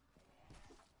 Jeremy?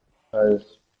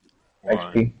 Because Why?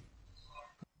 XP.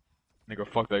 Nigga,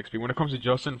 fuck the XP. When it comes to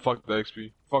Justin, fuck the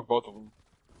XP. Fuck both of them.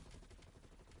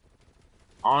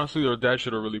 Honestly, their dad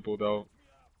should have really pulled out.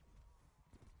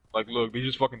 Like, look, he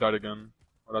just fucking died again.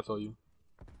 What'd I tell you?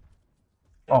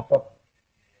 Oh fuck.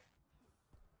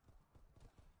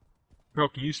 Bro,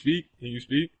 can you speak? Can you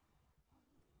speak?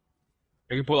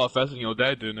 I can pull out faster than your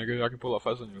dad did, nigga. I can pull out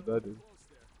faster than your dad did.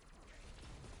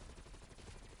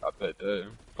 I bet that.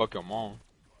 Fuck your mom.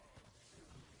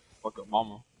 Fuck your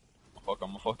mama. Fuck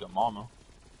your mama.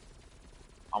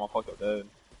 I'ma fuck your dad.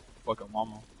 Fuck your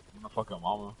mama. I'm gonna fuck your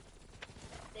mama.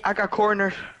 I got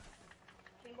cornered.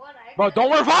 Bro,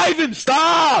 don't revive him!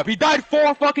 Stop! He died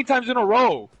 4 fucking times in a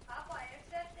row.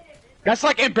 That's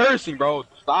like embarrassing, bro.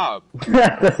 Stop.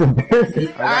 That's embarrassing.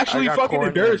 Actually got fucking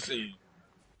cornered. embarrassing.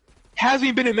 Hasn't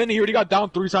even been a minute. He already got down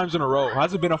 3 times in a row.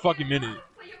 Hasn't been a fucking minute.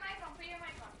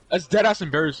 That's dead ass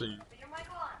embarrassing.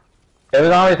 Save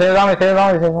it on me, save it on me, save it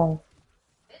on me, save it on me.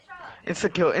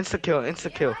 Insta kill, insta kill,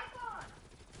 insta kill.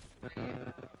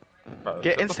 Bro,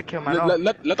 Get shut insta the- kill, man.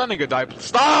 Let that nigga die.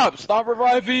 Stop! Stop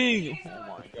reviving! Oh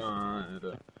my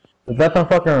god. Let them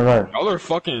fucking revive. Y'all are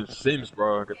fucking sims,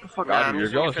 bro. Get the fuck Nah, out I'm of here.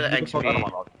 just Y'all looking for the get the fuck out of my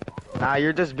XP. mouth. Nah,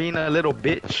 you're just being a little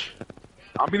bitch.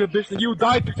 I'll be the bitch that you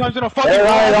died 3 times in a fucking Hey, row.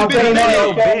 Ryan, don't Hasn't kill been a anymore,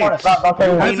 don't minute. kill anymore. Stop, don't kill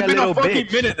Being anymore. Hasn't a been a little fucking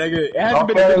bitch. minute, nigga. It Don't hasn't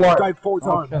been kill a minute. You anymore. died 4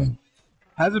 Don't times. kill-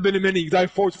 Hasn't been a minute. You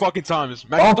died 4 fucking times.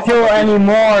 Man, shut Don't the kill fuck up, bitch.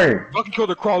 anymore. Fucking kill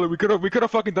the crawler. We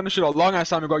could've fucking done this shit a long ass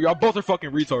time ago. Y'all both are fucking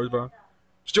retards, bro.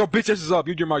 Shut your bitch asses up.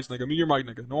 Mute your mics, nigga. Mute your mic,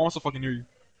 nigga. No one wants to fucking hear you.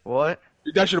 What?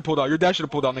 Your dad should've pulled out. Your dad should've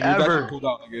pulled out, nigga. Your dad Ever. should've pulled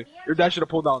out, nigga. Your dad should've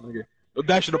pulled out, nigga. Your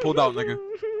dad should've pulled out, nigga.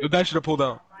 Your dad should've pulled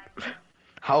out.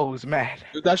 Hoes mad.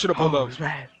 Your dad should've pulled out. Hoes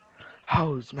mad.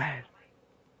 Hoes mad.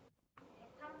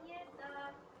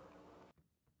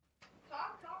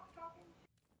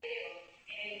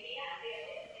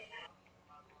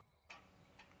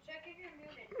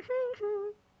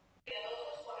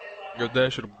 Your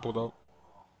dad should've pulled out.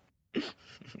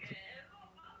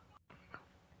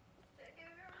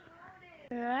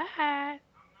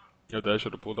 Your dad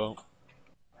should've pulled out.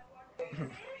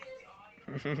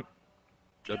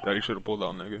 Your daddy should've pulled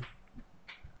out, nigga.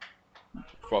 Your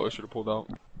father should've pulled out.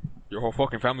 Your whole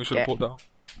fucking family should've Yeah. pulled out.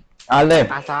 Ale,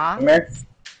 Asa? come here.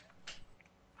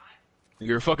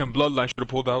 Your fucking bloodline should've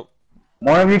pulled out.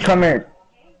 One of you come here.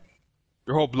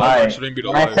 Your whole bloodline Alright. shouldn't be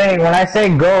When I alive.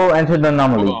 say go, enter the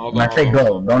anomaly. Hold on, When I say hold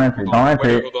go, on. don't enter. Hold Don't on. enter.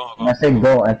 Wait, hold on, hold When I on. say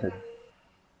go, enter.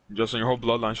 Justin, your whole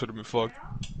bloodline should've been fucked.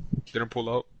 Didn't pull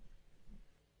out.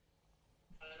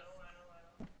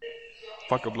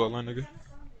 Fuck your bloodline, nigga.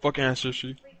 Fuck your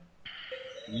ancestry.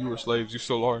 You were slaves, you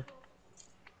still are.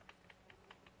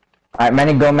 Alright,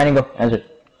 Manny go, enter.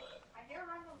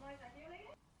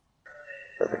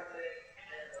 Perfect.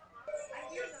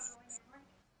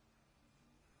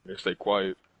 Yeah, stay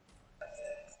quiet.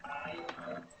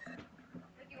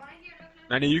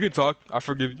 Manny, you can talk. I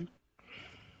forgive you.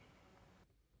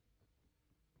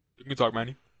 You can talk,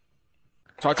 Manny.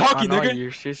 Start talking, Oh, no, nigga.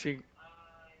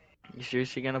 You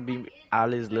seriously gonna be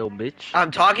Ali's little bitch?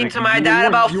 I'm talking Like, to my you dad weren't-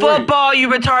 about you weren't- football, you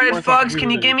retarded weren't fucking fucks. Can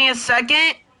you here give me a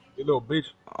second? You little bitch.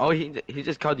 Oh, he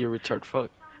just called you a retard fuck.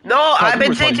 No, God, I've you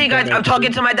been retarded, saying to you you guys, dumbass I'm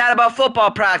talking bitch. to my dad about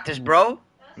football practice, bro.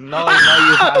 No, you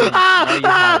haven't. No, you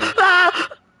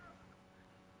haven't.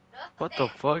 What the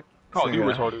fuck? Oh, you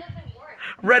Nigga. retarded.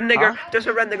 Red nigger. Huh? There's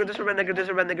a red nigger. There's a red nigger. There's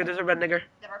a red nigger. There's a red nigger.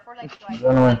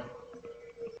 Run away.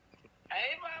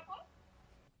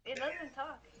 It doesn't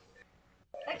talk.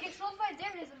 That controls right there.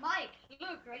 There's a mic.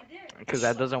 Look, right there. Because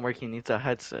that doesn't work. He needs a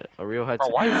headset, a real Bro,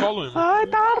 headset. why are you following me?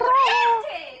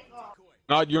 Hey,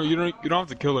 No, you don't have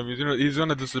to kill him. He's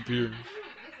gonna disappear.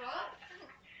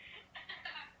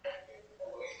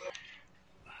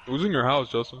 Who's in your house,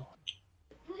 Justin?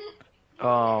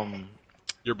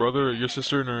 Your brother, your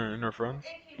sister, and her friends?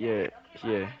 Yeah.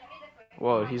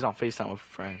 Well, he's on FaceTime with a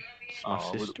friend. It's my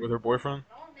With, sister. with her boyfriend?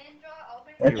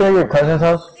 Let's go to your cousin's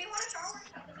house.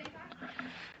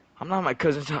 I'm not at my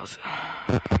cousin's house.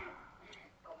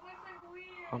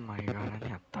 Oh my god, I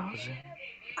need 1,000.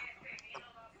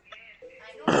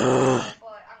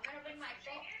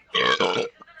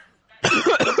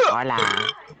 Hola.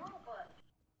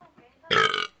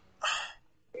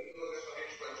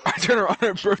 I turn around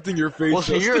and burped in your face. Well,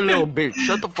 so you're a Justin. little bitch.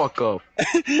 Shut the fuck up.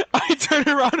 I turn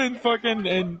around and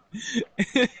fucking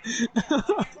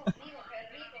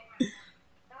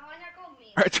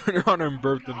I turn around and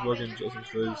burped in fucking Justin's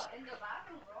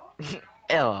face.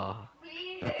 Ew.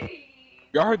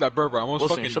 Y'all heard that burp, right? I almost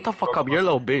Wilson, fucking. shut the fuck up. You're a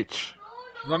little bitch.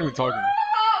 I'm not even talking.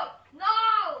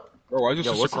 No! Bro, why is your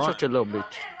Yo, sister what's crying? such a little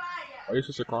bitch? Why is your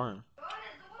sister crying?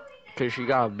 Cause she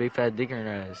got a big fat dick in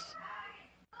her ass.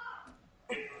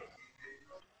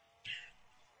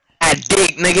 I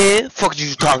dick, nigga. Fuck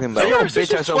you talking about? You're a Your sister's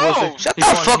bitch ass Wilson. 12. Shut He's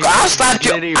the one- fuck up. he's- I'll slap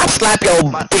you. literally- I'll slap your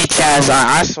bitch ass on.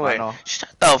 I I swear. know. Shut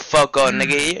the fuck up,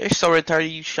 nigga. You're so retarded.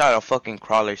 You shot a fucking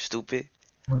crawler, stupid.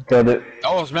 Killed it.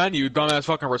 That was Manny, you dumbass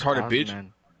fucking retarded bitch.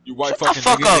 Man. You white Shut the fucking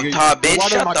fuck nigga, up, nigga. Todd, bitch. Water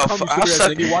Shut my the cum, you fuck. I'll stupid ass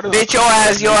suck. nigga. Water my Bitch, cum, your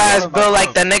nigga. ass Water my built like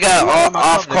cum. the nigga Water my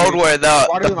off cum, Cold nigga. War, the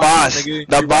Water my cum, boss, nigga. the You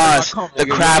water my boss, cum, the nigga.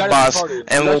 Your crab daddy's boss, retarded.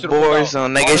 and Your will dad should've pulled boars out.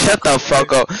 on, Water nigga. my Shut the cum, fuck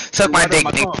nigga. up. Suck You my water dick,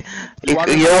 my dick. cum. You're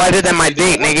wider than my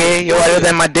dick, nigga. You're wider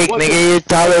than my dick, nigga. You're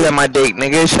taller than my dick,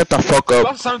 nigga. Shut the fuck You up.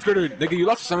 lost a 7th grader, nigga. You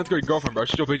lost a 7th grade girlfriend, bro.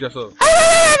 Shut your bitch ass up.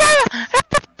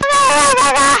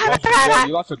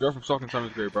 You lost a girl from fucking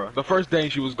 7th grade, bro. The first day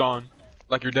she was gone.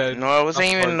 Like you're dead. No, it wasn't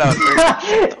even the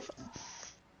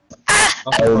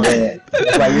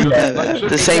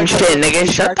same shit,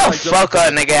 nigga. Shut the fuck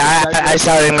up, nigga. I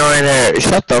started ignoring her.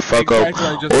 Shut the fuck up.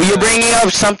 Well, you bringing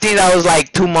up something that was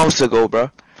like 2 months ago,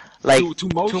 bro. Like 2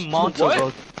 months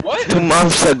ago. What? 2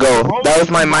 months ago. That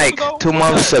was my mic. 2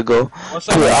 months ago.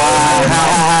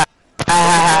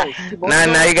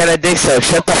 Now you got a dick suck.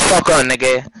 Shut the fuck up,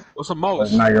 nigga. What's a most?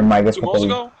 That's not your mic. It's 2 months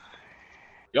ago?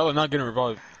 Y'all are not getting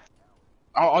revived.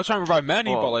 I was trying to revive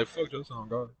Manny, but like, fuck Justin, oh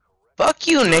god. Fuck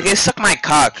you, nigga. Suck my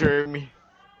cock. Jeremy.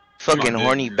 Fucking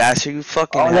horny bastard. You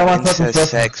fucking have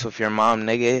incest sex with your mom,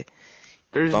 nigga.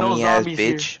 There's no Bummy ass zombies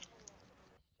bitch. here.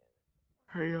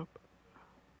 Hurry up.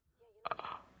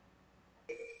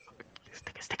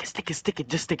 Stick it,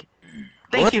 just stick it.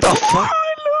 Thank you. What the fuck? Oh, I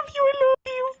love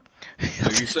you. Yo,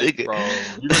 you sick, bro.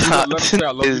 You This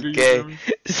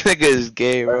nigga is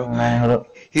gay, bro. Man, hold up.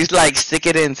 He's like, stick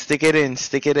it in.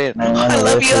 Man, I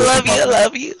love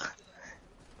you.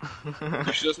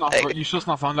 You should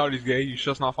not find out he's gay.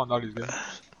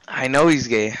 I know he's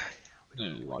gay.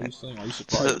 Yeah, why are you saying? Why are you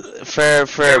surprised? For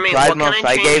Pride Month,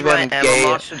 I gave him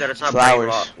gay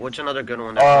flowers. What's another good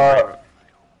one?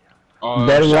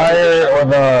 Deadwire or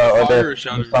the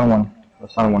sun one. The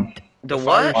sun one. The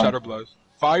Fire what? or Shatterblast?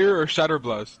 Fire or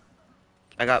Shatterblast?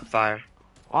 I got fire.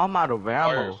 Oh, I'm out of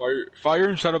ammo. Fire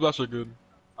and Shatterblast are good.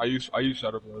 I use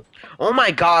Shatterblast. Oh my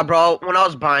god, bro. When I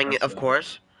was buying it, of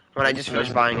course. When I just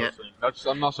finished buying it.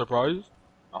 I'm not surprised.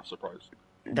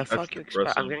 The fuck you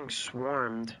expect? I'm getting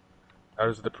swarmed. That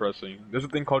is depressing. There's a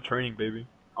thing called training, baby.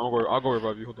 I'll go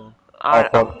revive you. Hold on.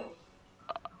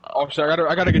 Oh shit! I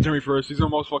gotta get Jimmy first. He's the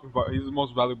most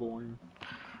valuable one.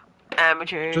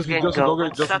 Amateurs. Go get the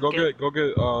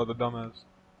dumbass.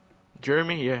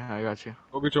 Jeremy, yeah, I got you.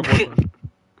 Go get your boyfriend.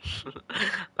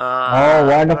 Oh,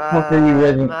 why the fuck are you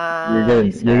ready?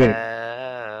 You're good.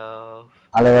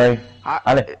 Ale.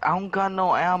 I don't got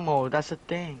no ammo. That's the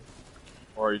thing.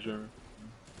 Alright, Jimmy.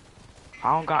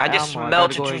 I don't got I ammo. just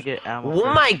smelled go it. get ammo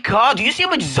Oh my god! Do you see how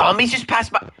much zombies just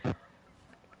passed by?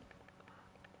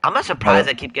 I'm not surprised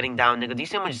I keep getting down, nigga. Do you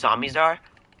see how much zombies there are?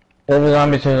 There's a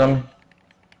zombie.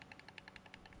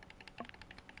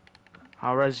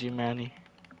 I'll res you, Manny.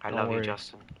 I love you,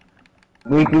 Justin.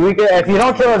 We could, if you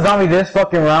don't kill a zombie this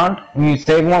fucking round, and you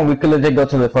save one, we could legit go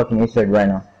to the fucking Easter egg right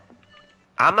now.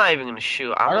 I'm not even gonna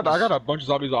shoot. I got a bunch of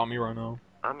zombies on me right now.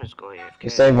 I'm just going AFK.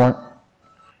 You save one.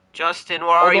 Justin,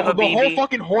 where are you, The Habibi? whole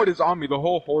fucking horde is on me. Hold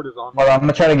on, I'm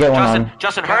gonna try to get one on.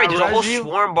 Justin, hurry! There's a whole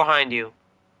swarm behind you.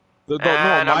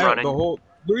 I'm running.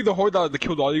 Literally the horde that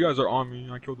killed all you guys are on me.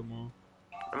 I killed them all.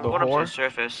 I'm going up to the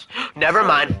surface. Never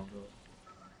mind.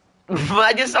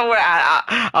 I just saw where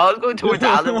I was going towards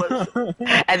Alan was,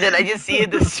 and then I just see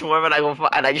the swarm and I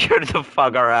turn the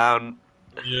fuck around.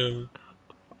 Yeah.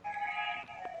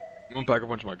 I'm gonna pack a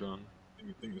bunch of my gun.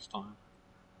 I think this time.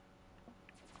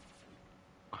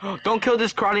 Don't kill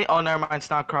this crawling. Oh, never mind. It's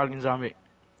not crawling zombie.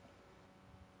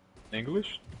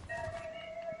 English?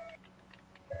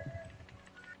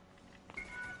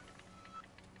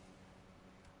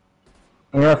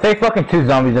 You know, take fucking 2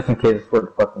 zombies just in case for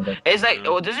the fucking thing. It's like,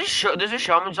 does it show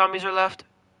how many zombies are left?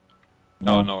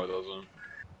 No, it doesn't.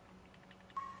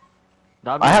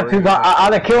 I have 2 zombies.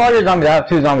 I'll kill all your zombies. I have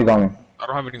 2 zombies on me. I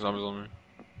don't have any zombies on me.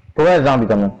 Who has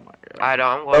zombies on me? I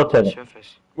don't. I'm going to the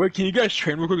surface. Wait, can you guys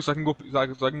train real quick so I can go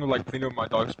like clean up my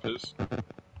dog's piss?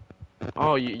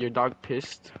 Oh, your dog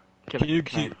pissed? Can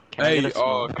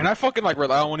I fucking like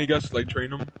rely on one of you guys to like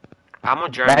train him? I'm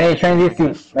on journey. Manny, train these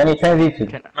 2. Manny, train these 2.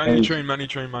 Manny train.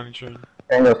 Train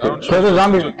those 2. Kill the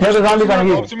zombies on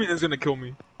you. To me, it's gonna kill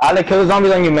me. I'll kill the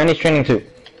zombies on you. Manny's training 2.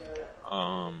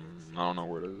 I don't know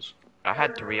where it is. I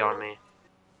had 3 on me.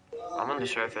 I'm on the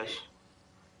surface.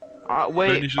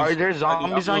 Wait, are there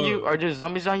zombies on you?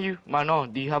 Mano,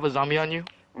 do you have a zombie on you?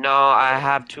 No, I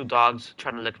have 2 dogs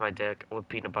trying to lick my dick with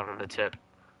peanut butter on the tip.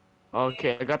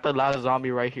 Okay, I got the last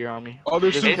zombie right here on me. Oh,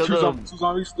 there's two zombies.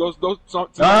 Those No,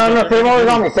 save all the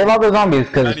zombies. Save all the zombies,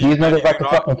 because these niggas like to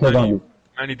fucking kill zombies.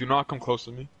 Manny, do not come close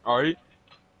to me, alright?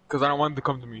 Because I don't want them to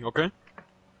come to me, okay?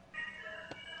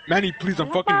 Manny, please,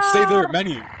 I'm fucking... Stay there,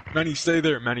 Manny, stay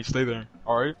there.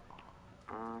 Alright?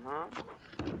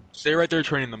 Stay right there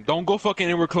training them. Don't go fucking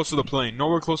anywhere close to the plane.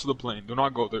 Nowhere close to the plane. Do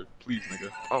not go there. Please,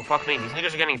 nigga. Oh, fuck me. These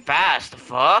niggas are getting fast. The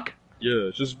fuck? Yeah,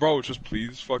 just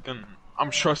please fucking... I'm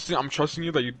trusting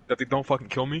you that they don't fucking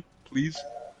kill me. Please.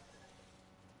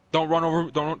 Don't run over.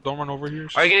 Don't run over here.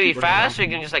 Are you gonna be Keep running fast, or around.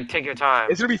 you can just like take your time?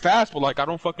 It's gonna be fast, but like I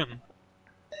don't fucking.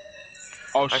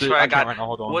 Oh I shit! swear I can't got. right now.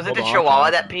 Hold on. Was it hold the on, I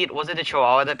Chihuahua can't. that peed? Was it the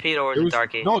Chihuahua that peed, or was it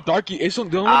Darky? No, Darky. It's the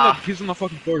only one Ah, that pees on the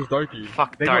fucking floor is Darky.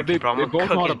 Fuck They Darky, bro. they I'm both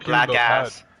know how to cooking pee on black the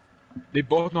ass. pad. They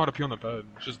both know how to pee on the pad.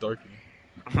 It's just Darky.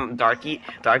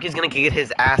 Darky's gonna get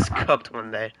his ass cooked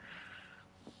one day.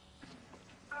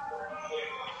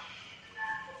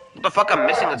 What the fuck? I'm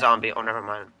missing a zombie. Oh, never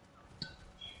mind.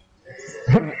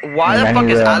 Why the fuck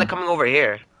is Alec coming over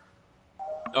here?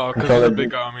 Oh, cause he's a big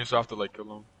guy on me, so I have to like kill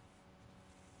him.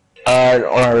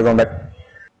 Alright, we're going back.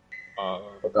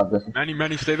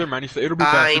 Manny, stay there. Manny, stay. It'll be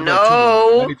I fast.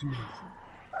 know.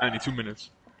 Manny, 2 minutes.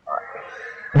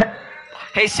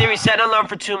 Hey Siri, set an alarm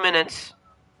for 2 minutes.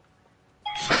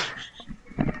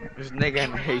 This nigga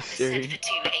and hey Siri.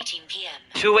 2:18 p.m.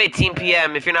 2:18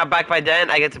 p.m. If you're not back by then,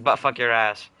 I get to butt fuck your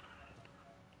ass.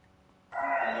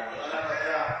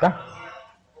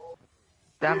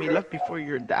 Damn, you left before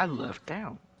your dad left.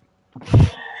 Damn.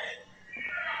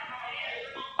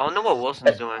 I don't know what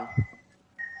Wilson's doing.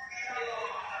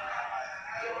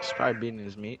 He's probably beating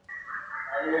his meat.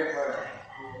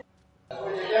 He's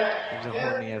a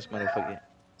horny ass motherfucker.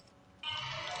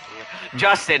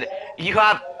 Justin, you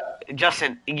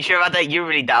sure about that? You're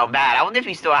really down bad. I wonder if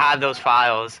you still have those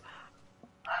files.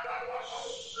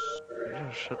 Yo,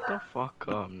 shut the fuck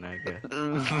up,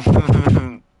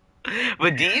 nigga.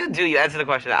 But do you answer the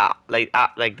question like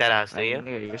that ass, do you?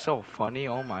 Nigga, you're so funny.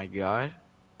 Oh my god.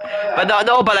 But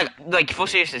no, but like full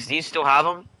seriousness, do you still have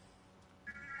them?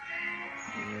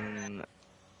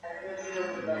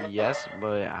 Yes,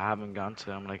 but I haven't gone to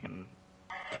them like in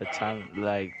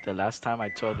the last time I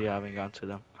told you I haven't gone to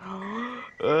them.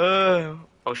 Oh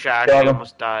shit, I actually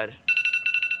almost died.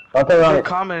 The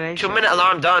combination. 2-minute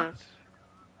alarm done.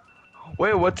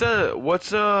 Wait, what's a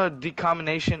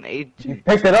decombination age? You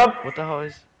picked it up? What the hell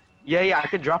is? Yeah, I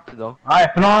could drop it though.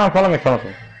 Alright, no, follow me.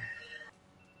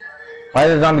 Why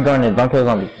is the zombie going in? Don't kill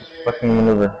the zombie. Fucking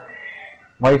maneuver.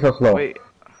 Why are you so slow? Wait,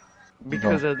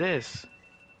 because of this.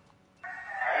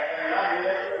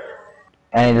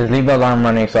 And just leave the alarm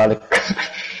running so I've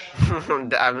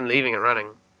been leaving it running.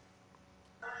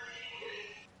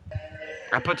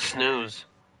 I put snooze.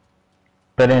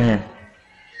 Put in here.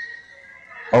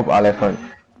 Oh, I left it.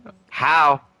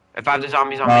 How? If I have the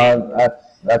zombies on me?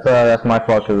 That's my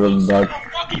fault because of the dog.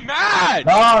 Fucking mad!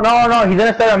 No, he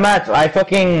didn't start a match. I Dude,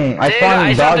 spawned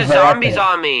I saw the dogs zombies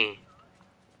on me.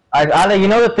 You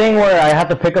know the thing where I have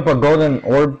to pick up a golden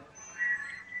orb?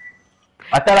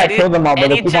 I thought I killed them all, but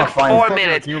and they you keep on took flying. 4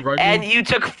 minutes. And you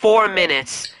took 4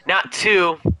 minutes, not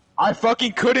 2. I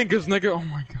fucking couldn't, cause nigga, oh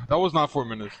my god, that was not 4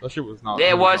 minutes. That shit was not.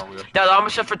 Yeah, it was. The alarm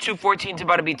was set for 2:14. It's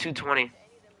about to be 2:20.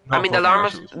 I mean, the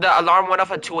alarm went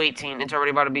off at 2:18. It's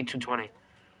already about to be 2:20.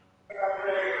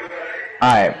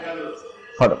 Alright,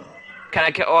 hold up. Can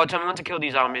I kill? Oh, tell me when to kill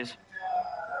these zombies.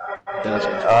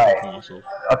 Alright.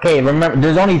 Okay, remember,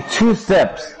 there's only 2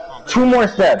 steps. 2 more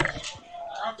steps.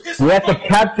 We have to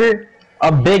capture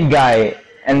a big guy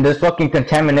and this fucking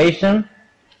contamination.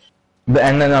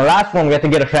 And then the last one, we have to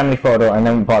get a family photo and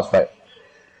then we boss fight.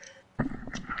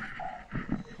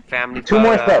 Family 2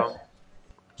 more steps.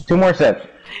 2 more steps.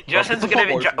 Justin's gonna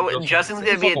be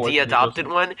the adopted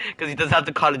one because he doesn't have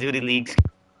the Call of Duty leagues.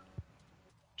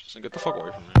 Justin, get the fuck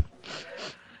away from me.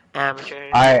 Amateur.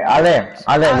 Alright, Ale,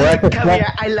 we're at the Come step.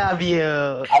 here, I love you.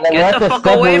 Ale, Get we're at the the fuck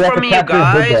step where away we have from to me, you capture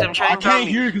a big guys! guy. I'm trying I to can't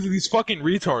hear you because of these fucking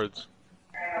retards.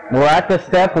 We're at the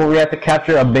step where we have to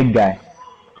capture a big guy.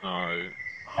 Alright.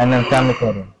 And then family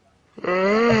photo. It's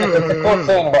a cool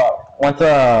thing, but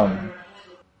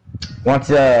once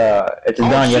it's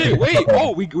done, you have Shit, to wait,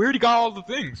 we already got all the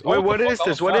things. Wait, Oh, what the is fuck,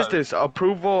 this? that What was is this?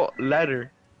 Approval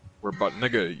letter.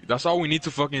 Nigga, that's all we need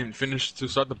to fucking finish to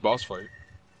start the boss fight.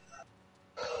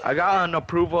 I got an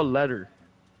approval letter.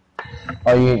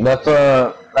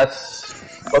 Oh, that's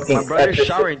fucking. My brother's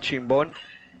showering, chimbon.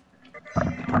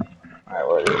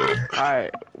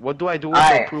 Alright, what do I do with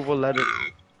the approval letter?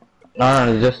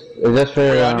 No, it's just for.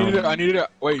 Wait, I need to.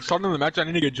 Wait, starting the match. I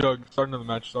need to get jugged. Starting the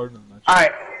match.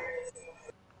 Alright.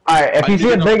 If you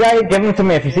see a big guy, give him to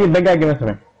me. If you see a big guy, give him to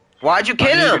me. Why'd you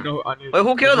kill him? Wait,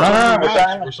 who killed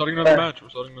him? We're starting another match.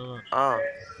 Oh.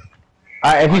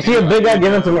 Alright, if you see a big guy,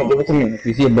 give it to me. Give it to me. If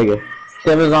you see a big guy.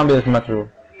 Save a zombie, that's much rule.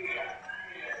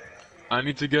 I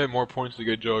need to get more points to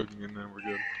get jogging, and then we're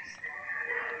good.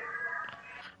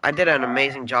 I did an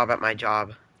amazing job at my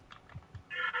job.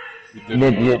 You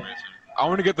did. I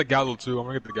want to get the gallo too. I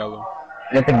want to get the gallo.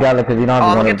 Get the gallo because you don't have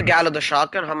I'm gonna get the gallo, the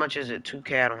shotgun. How much is it?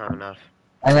 2K. I don't have enough.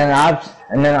 And then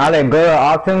I'll go to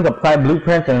auctions, apply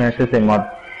blueprints, and then it's a mod.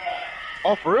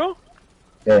 Oh, for real?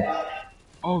 Yeah.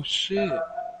 Oh shit.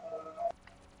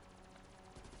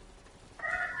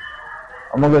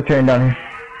 I'm gonna go train down here.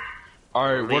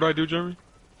 Alright, what do I do, Jeremy?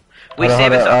 We Hold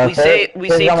save on, it. We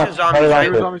save save zombies. two zombies, Hold on,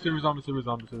 right? Save zombies, save zombies, save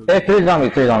zombies, save zombies. Hey,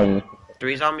 three zombies.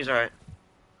 3 zombies, alright.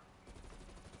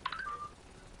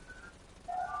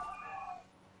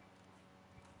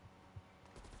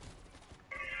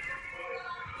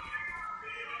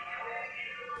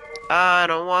 I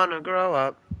don't wanna grow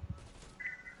up.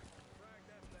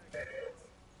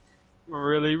 I'm a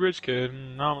really rich kid,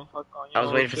 and I'm a fuck on I was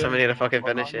your waiting for shit. somebody to fucking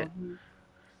finish it.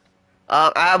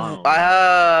 Oh. I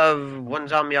have one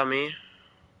zombie on me.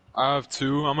 I have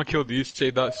 2. I'm gonna kill these.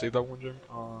 Save that one, Jeremy.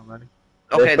 Manny.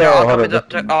 Okay, they're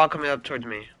all coming up towards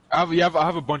me. I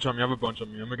have a bunch on me. I'm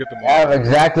gonna get them all. I have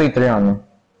exactly 3 on me.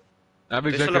 I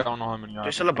don't know how many I have.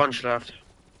 There's still a bunch left.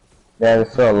 Yeah,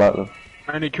 there's still a lot left.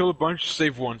 Manny, kill a bunch.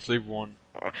 Save one.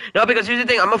 No, because here's the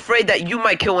thing. I'm afraid that you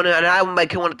might kill one and I might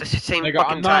kill one at the same Nigga,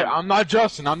 fucking time. I'm not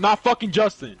Justin. I'm not fucking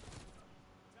Justin.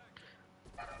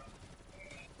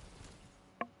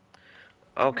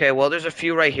 Okay, well, there's a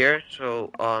few right here,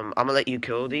 so I'm gonna let you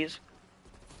kill these.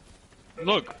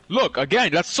 Look,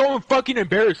 again, that's so fucking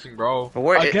embarrassing, bro. But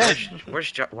where again.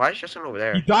 why is Justin over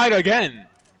there? He died again.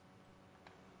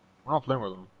 We're not playing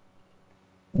with him.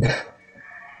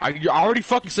 I already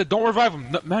fucking said don't revive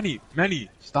him. Manny,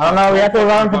 stop. No, we have to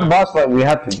revive him for the boss fight. We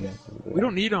have to. We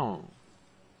don't need him.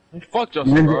 Man, fuck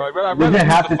Justin, bro. I'd rather lose the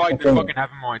fight than fucking have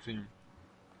him on my team.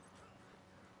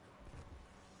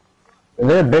 Is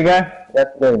there a big guy?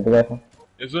 That's the big guy.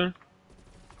 Is there?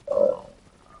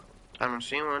 I don't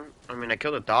see one. I mean, I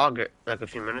killed a dog like a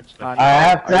few minutes ago. I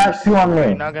have 2 on me.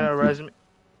 You're not gonna res me?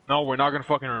 No, we're not gonna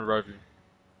fucking revive you.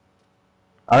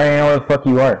 I don't even know where the fuck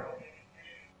you are.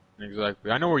 Exactly.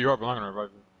 I know where you are, but I'm not gonna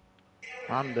revive you.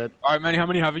 I'm dead. Alright, Manny, how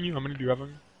many have you? How many do you have on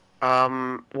you?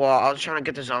 Well, I was trying to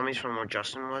get the zombies from where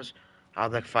Justin was. I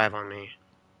had like 5 on me.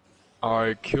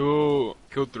 Alright, kill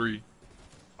 3.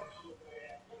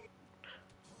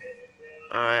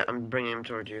 Alright, I'm bringing him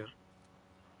towards you.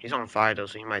 He's on fire though,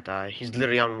 so he might die. He's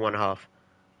literally on 1 health.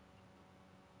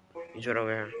 He's right over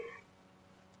here.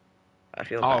 I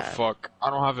feel bad. Oh fuck! I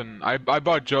don't have an. I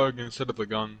bought Jug instead of the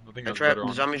gun. I think that's better.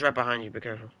 The zombie's right behind you. Be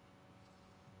careful.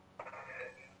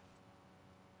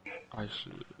 I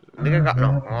should. Nigga got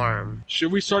no arm.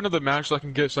 Should we start another match so I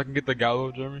can get the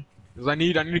gallows, Jeremy? Because I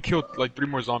need to kill like 3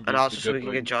 more zombies. And also to so we get,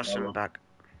 can get Justin back.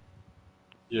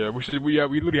 Yeah, we should. We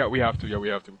literally we have to. Yeah, we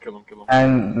have to kill him.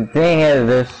 And the thing is,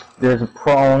 there's a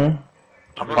pawn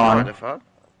that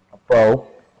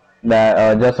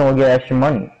Justin will get extra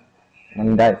money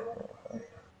when he dies.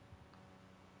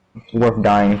 It's worth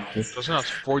dying. Justin has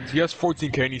he has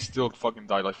 14k and he still fucking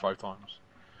died like 5 times.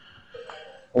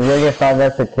 We're gonna get 5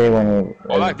 extra K when you.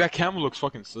 Oh, that camel looks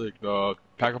fucking sick. The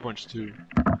Pack-a-Punch 2.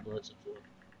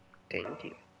 Thank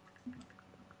you.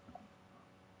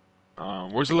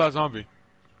 Where's the last zombie?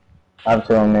 I have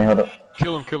 2 on me. Hold up.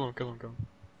 Kill him.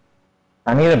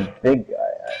 I need a big guy.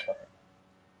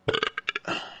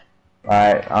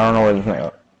 Alright, I don't know where this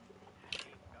nigga.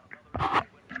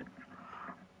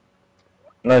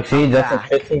 Look, see, Justin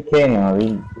 15k now. I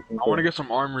want to get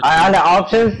some armor. On the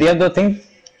options, do you have those things?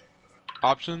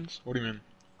 Options? What do you mean?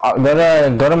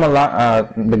 Go to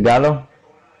Milan, the Gallo.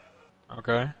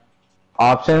 Okay.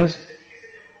 Options.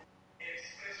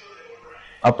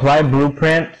 Apply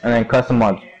blueprint and then custom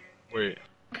mods. Wait.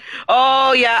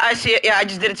 Oh yeah, I see it. Yeah, I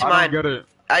just did it to mine. I don't get it.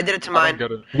 I did it to mine. I don't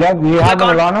get it. Yeah, you have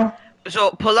Milano?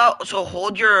 So pull out. So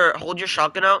hold your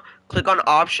shotgun out. Click on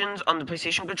options on the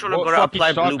PlayStation controller. What go to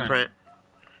apply shotgun? blueprint.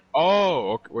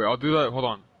 Oh, okay. Wait, I'll do that. Hold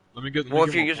on. Let me get. Well,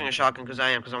 if you're using a shotgun, because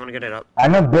I want to get it up. I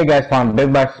know big guys spawn,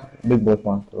 big boy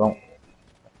spawn. So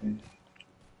I'm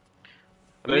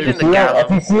using the gallo. if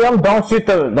you see him, don't shoot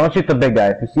the big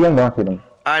guy. If you see him, don't shoot him.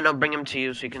 I know. Bring him to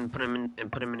you so you can put him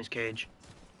in his cage.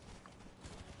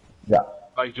 Yeah.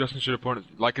 Like Justin should have put it.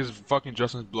 Like his fucking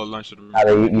Justin's bloodline should have.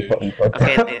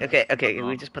 Okay.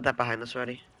 We just put that behind us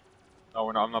already. No,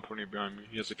 we're not. I'm not putting it behind me.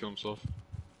 He has to kill himself.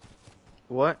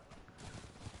 What?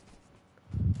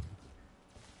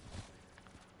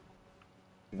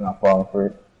 He's not falling for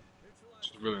it.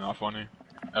 It's really not funny.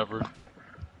 Ever.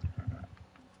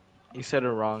 You said it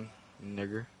wrong,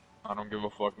 nigger. I don't give a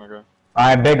fuck, nigga.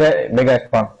 Alright, big guy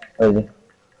spawn. Easy.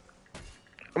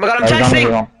 Oh my god, I'm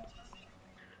texting!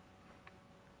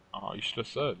 Oh, you should have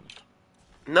said.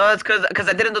 No, it's cause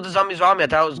I didn't know the zombies were on me. I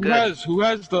thought it was good. Who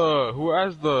has the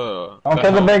Don't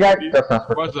kill the big guy.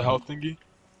 Who has the health thingy?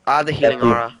 The healing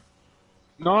aura.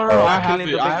 No, I have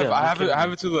it. I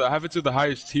have it to the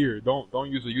highest tier.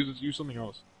 Don't use it. Use something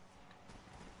else.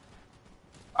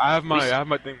 I have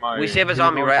my thing. We save a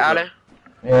zombie, right, Ale?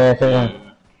 Yeah, save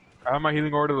him. I have my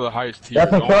healing order to the highest tier.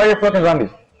 Justin, kill all your fucking zombies.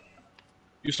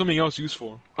 Use something else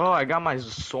useful. Oh, I got my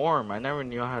swarm. I never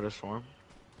knew I had a swarm.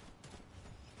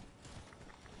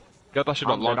 Got that shit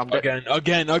I'm dead, I'm dead.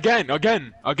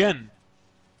 again.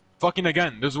 Fucking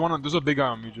again. There's a big guy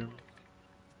on me, Jimmy.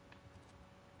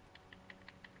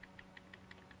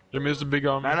 Jimmy, there's a big guy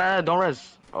on me. Nah, don't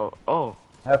res. Oh.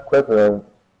 I have quick res.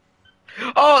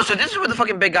 Oh, so this is where the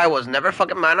fucking big guy was. Never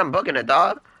fucking mind, I'm booking it,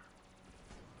 dog.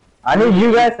 I need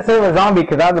you guys to save a zombie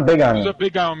because I have a big guy on me. There's a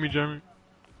big guy on me, Jimmy.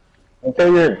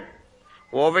 Until you're...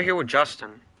 We're over here with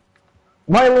Justin.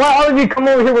 Why all of you come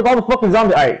over here with all the fucking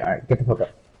zombies? Alright, get the fuck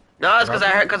up. No, it's because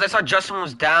I saw Justin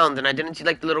was down, then I didn't see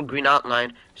like the little green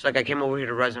outline. So like I came over here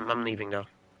to res him. I'm leaving though.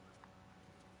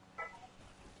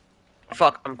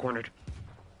 Fuck, I'm cornered.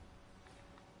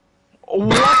 What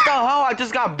the hell? I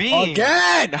just got beamed.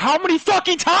 Again! How many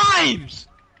fucking times?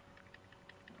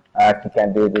 I actually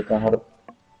can't do it this time. Hold up.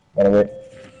 Gotta wait.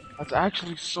 That's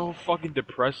actually so fucking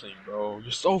depressing, bro.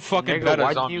 You're so fucking Nigga, bad at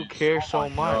why zombies. do you care so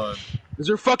much? God. Because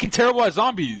they're fucking terrible at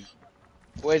zombies.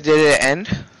 Where did it end?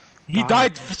 He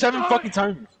died 7 fucking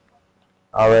times.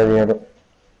 Already heard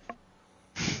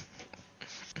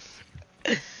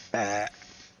it.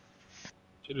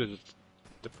 Shit is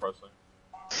depressing.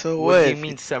 So What do you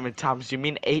mean 7 times? You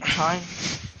mean 8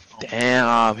 times?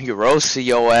 Damn, he roasted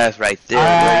your ass right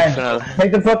there.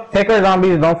 Take our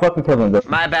zombies, don't fucking kill them.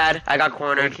 My bad. I got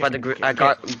cornered by the I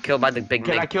got killed by the big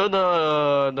Can I nigga. kill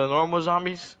the normal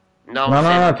zombies? No,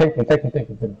 No, take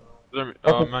them.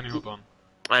 Manny, hold on.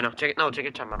 I know. Take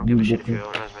your time. I don't give a shit if you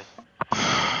don't res me.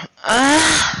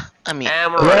 I mean,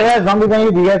 And we're Do you running. guys have zombies on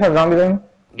you? Do you guys have zombies on you?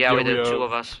 Yeah, we Yeah, we did. have. 2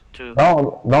 of us. 2.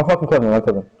 Don't fucking kill them, don't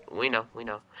kill them. We know.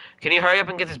 Can you hurry up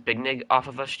and get this big nig off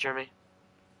of us, Jeremy?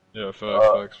 Yeah,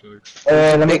 facts.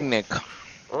 Let me... Big Nick.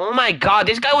 Oh my god,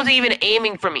 this guy wasn't even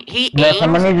aiming for me. He Yes,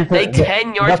 I'm gonna need you aimed to... like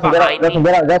 10 yards behind me.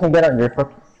 Get out, you're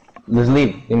fucking... Just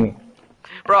leave, give me.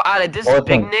 Bro, Alec, this Oh,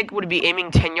 big it's Nick would be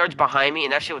aiming 10 yards behind me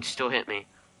and that shit would still hit me.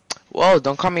 Whoa,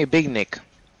 don't call me Big Nick.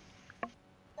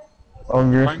 Oh,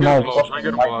 you're Try and get him small. low. Try and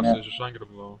get him low. Just try and get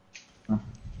him low.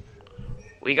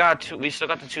 We still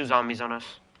got the 2 zombies on us.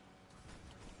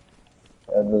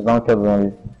 Just don't kill the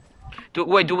zombies.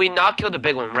 Wait, do we not kill the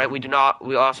big one, right? We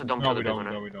also don't No, kill we the big don't. one,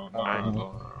 No, right? we don't. Alright.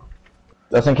 No.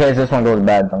 Just in case this one goes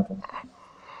bad, Duncan.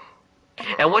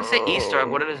 And what's the Easter egg?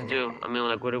 What did it do? I mean,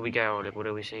 like, what did we get? Or, like, what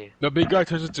did we see? The big guy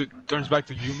turns back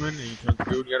to human, and he turns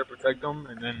good. You gotta protect him,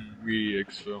 and then we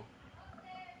exfil.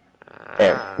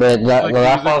 The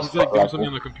last one He's like doing something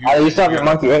on the computer. Oh, you still have your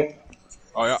monkey, right?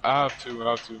 Oh yeah, I have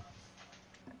to.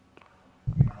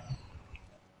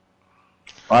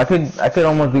 Oh, I could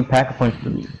almost do pack-a-punch for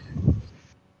you.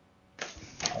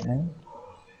 Come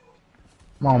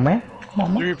on, man.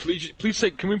 Jimmy, please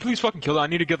say, can we please fucking kill it? I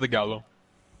need to get the gallo.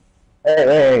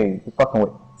 Hey, you fucking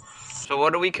wait. So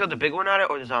what do we kill, the big one at it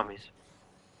or the zombies?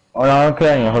 Oh, no, I'm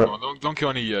killing you, hold up. No, don't kill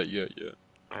any yet.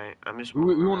 Alright, I'm just...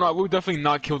 We will definitely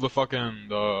not kill the fucking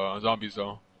zombies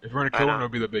though. If we're gonna kill one, it'll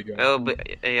be the big guy. It'll be,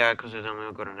 yeah, because then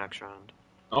we'll go to next round.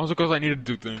 Also, because I need to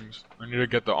do things. I need to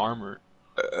get the armor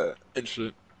and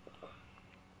shit.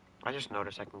 I just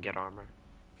noticed I can get armor.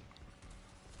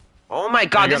 Oh my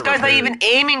god, You this gotta guy's not repair even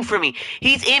aiming for me.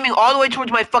 He's aiming all the way towards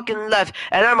my fucking left,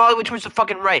 and I'm all the way towards the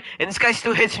fucking right. And this guy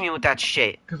still hits me with that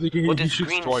shit. Because With he his shoots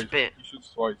green twice. spit. He shoots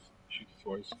twice.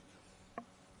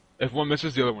 If one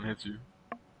misses, the other one hits you.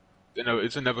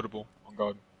 It's inevitable. Oh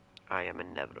god. I am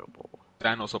inevitable.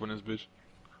 Thanos up in his bitch.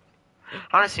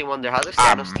 Honestly, wonder how this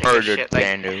I Thanos take a murdered shit.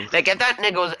 Thanos. Like, if that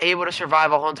nigga was able to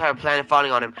survive a whole entire planet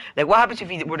falling on him, like, what happens if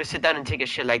he were to sit down and take a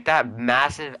shit like that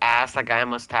massive ass that guy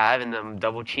must have and then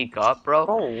double cheek up, bro?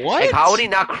 Oh, what? Like, how would he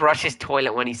not crush his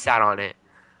toilet when he sat on it?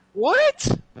 What?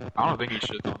 I don't think he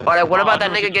should. Though. Or like, what about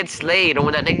that I never nigga gets slayed? Or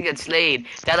when that nigga gets slayed,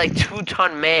 that like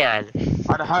 2-ton man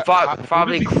What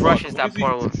probably does he crushes fuck? that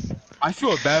poor woman. I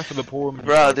feel bad for the poor woman.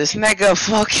 Bro, this nigga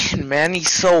fucking man, he's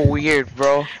so weird,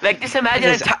 bro. Like, just imagine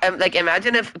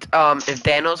imagine if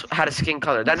Thanos had a skin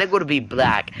color. That nigga would be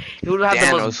black. He would have the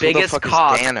Thanos, most who the biggest fuck is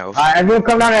cock. Thanos? Alright, everyone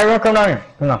come down here, Come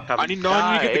on. I need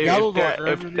to get the gallows on.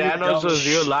 If Thanos was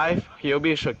real life, he'll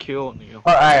be Shaquille O'Neal.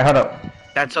 Alright, hold up.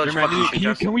 That's so Jeremy,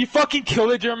 fucking can we fucking kill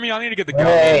it, Jeremy? I need to get the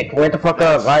gallows. Hey, wait the fuck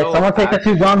up. Alright, so someone take the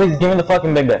 2 zombies, give me the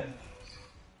fucking big guy.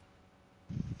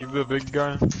 Give the big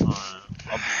guy.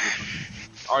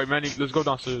 Alright, Manny, let's go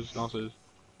downstairs. Where's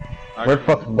the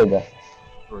fucking big guy?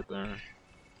 Right there.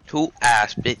 Two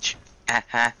ass bitch. Ha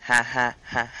ha ha ha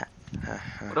ha.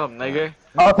 What up, nigga?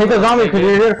 Oh, take the zombies, cause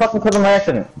you're here to fucking kill them by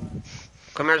accident.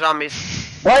 Come here, zombies.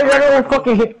 Why is everyone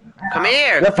fucking hit? Come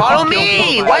here. Let's Follow fucking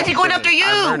me. kill Why is he going after I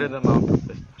you? murdered him on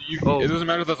purpose. It doesn't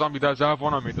matter if that zombie dies. I have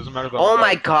one on me. It doesn't matter if that Oh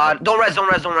my god. Don't res.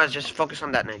 Just focus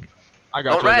on that nigga. I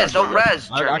got Don't you. res, don't res,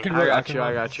 I Jeremy. can. I got you.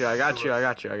 I got you. I got you. I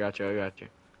got you. I got you. I got you.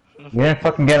 You didn't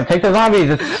fucking get him. Take the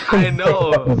zombies. Just I take the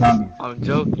know. fucking zombies. I'm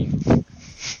joking.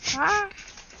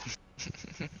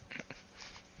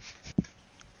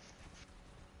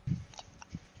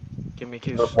 Give me a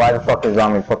kiss. Look, why the fuck is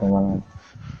zombie fucking running?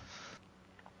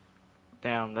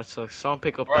 Damn, that sucks. Someone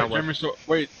pick up Alright, that weapon. Jeremy.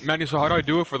 So wait, Manny. So how do I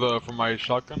do it for my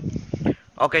shotgun?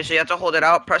 Okay, so you have to hold it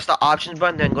out, press the options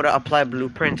button, then go to apply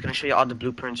blueprint. It's gonna show you all the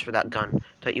blueprints for that gun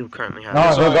that you currently have.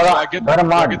 No, So go I to get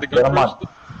mod. the Go gun to mod.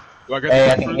 first. Do I get Hey, the I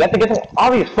gun think first? you have to get the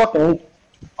obvious fucking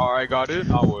Alright, got it.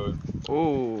 I would.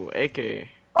 Ooh, AK.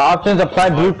 options. Apply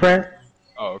blueprint.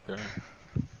 Oh, okay.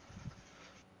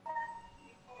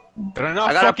 Did I not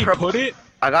I got a fucking purple- put it?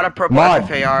 I got a purple Mod.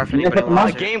 FFAR if You anybody get the My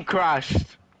wants it. game crashed.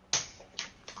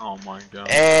 Oh my god.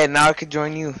 Hey, now I can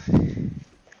join you.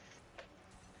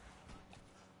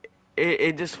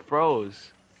 It just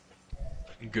froze.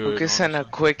 Good. Who can send a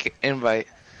honestly. quick invite?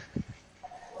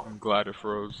 I'm glad it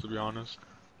froze, to be honest.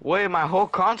 Wait, my whole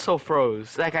console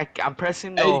froze. Like I'm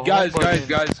pressing the Hey home guys, button.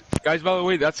 guys! By the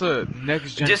way, that's a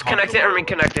next gen. Disconnect it and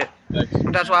reconnect it. Next.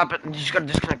 That's what happened. You just gotta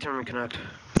disconnect it and reconnect.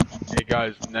 Hey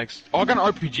guys, next. Oh, I got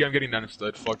an RPG. I'm getting that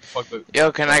instead. Fuck the.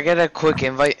 Yo, can I get a quick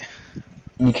invite?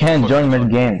 You can't join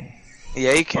mid game.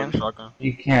 Yeah, you Fuck can. the shotgun.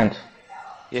 You can't.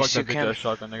 Yes, Fuck you that bitch can. ass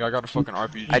shotgun, nigga. I got a fucking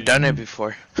RPG. I done it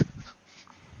before.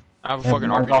 I have a fucking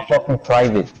Mine's all RPG. fucking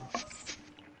private.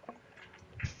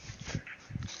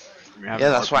 I have Yeah,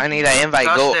 an that's why I RPG. need an invite.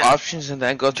 Go Justin. options and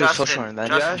then go to Justin. social and then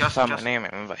Justin, just Justin, find my Justin. name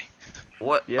and invite.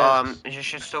 What? Yes. Is your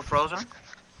shit still frozen?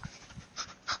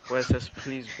 Where it says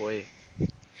please wait.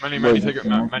 Manny, take it.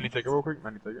 Manny, take it real quick.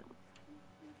 Manny, take it.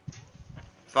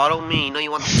 Follow me. You know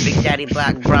you want the big daddy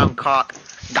black brown cock.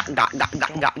 Got.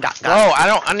 Bro, I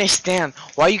don't understand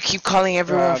why you keep calling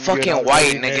everyone You're fucking not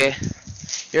white, really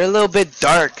nigga. You're a little bit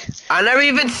dark. I never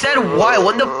even said white.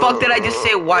 When the fuck did I just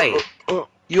say white?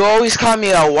 You always call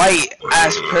me a white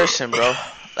ass person, bro.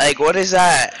 Like, what is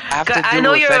that have to do I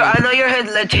know with you're. anything? I know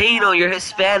you're Latino. You're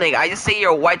Hispanic. I just say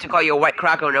you're white to call you a white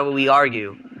cracker whenever we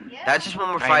argue. That's just when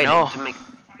we're I fighting know. to make.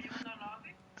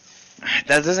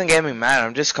 That doesn't get me mad.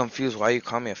 I'm just confused why you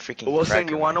call me a freaking Wilson, cracker.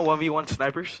 you want to 1v1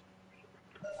 snipers?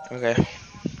 Okay.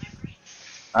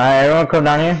 Alright, everyone come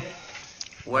down here.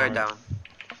 Wear down.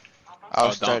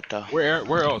 I'll start though.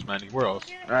 Where else, Manny? Where else?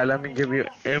 Alright, let me give you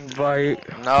invite.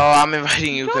 No, I'm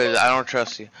inviting you because I don't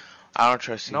trust you. I don't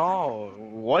trust you. No,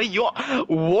 what you?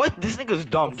 What? This nigga's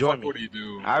dumb. Join me. What do you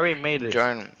do? I already made it.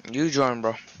 Join. You join,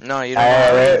 bro. No, you don't. I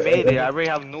Alright, already made it. I already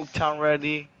have Nuketown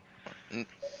ready.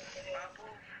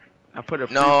 I put a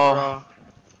free No.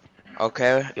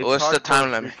 Okay. It's What's the hard time for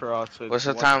limit? free-for-all, so What's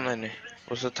the it's time one- limit?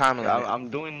 What's the time limit? I'm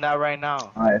doing that right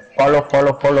now. Alright,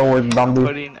 follow with zombies.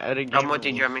 Putting edit game I'm with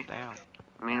you, rules. Jeremy. Damn.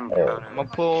 I mean, I'm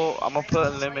gonna put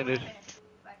unlimited.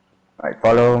 Alright,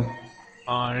 follow.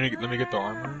 Let me get the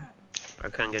armor. I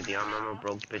couldn't get the armor. I'm a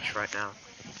broke bitch right now.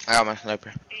 I got my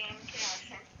sniper.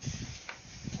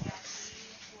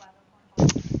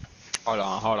 Hold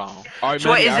on. Alright,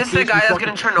 So wait, Manny, is this after the guy we that's fucking-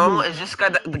 gonna turn normal? Is this guy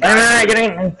the Hey, guy? get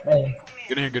in.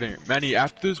 Get in here. Manny,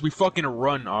 after this, we fucking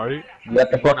run, alright? You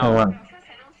have to fucking run.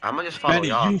 I'm gonna just follow Manny,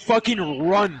 y'all. you fucking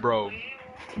run, bro.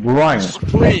 Run.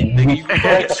 Sprint, nigga. You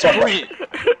fucking sprint.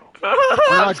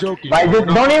 We're not joking. Like, just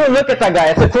don't even look at that guy.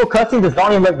 It's a cool cutscene. Just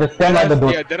don't even look. Just stand by the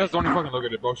door. Yeah, Dennis, don't even fucking look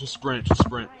at it, bro. Just sprint.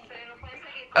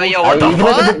 Oh, yo, what the You can look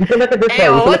at fuck? this- you can look at this Hey,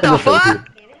 way. You yo, can what look at the this way, fuck?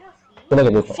 too. You can look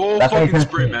at this way. Full That's when fucking he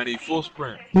sprint, can Manny. Full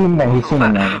sprint. see him, man. He's seen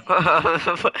him, man.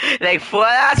 Like full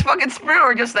ass fucking sprint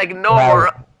or just like no Like,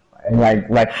 more?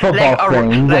 like football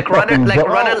sprint. You like just fucking running, like go-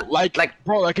 running, Like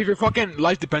if your fucking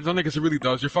life depends on it, because it really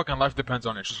does. Your fucking life depends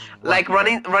on it. Just run. like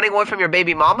running away from your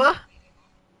baby mama.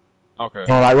 Okay.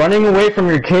 No, like running away from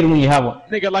your kid when you have one.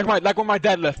 Nigga, like when my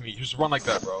dad left me. Just run like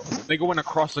that, bro. Nigga went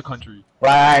across the country.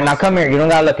 Right, now come here. You don't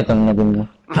gotta look at them, nigga.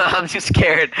 I'm too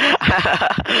scared.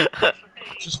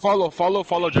 Just follow Jeremy. Just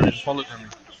follow Jeremy. Just follow.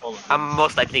 I'm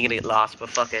most likely gonna get lost, but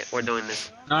fuck it, we're doing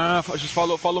this. No, just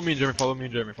follow me and Jeremy. Follow me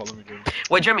and Jeremy.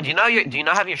 Wait, Jeremy, do you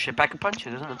not have your shit pack a punch?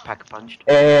 It doesn't pack a punched.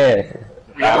 Hey.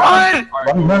 Run!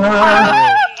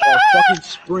 Fucking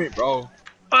sprint, bro.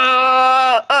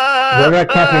 We're not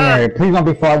camping area. Please don't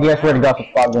be foggy. I swear to God, it's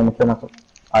foggy. I'm gonna kill myself.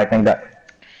 Alright, thank God.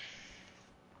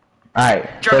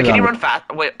 Alright. Jeremy, can you run fast?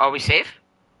 Wait, are we safe?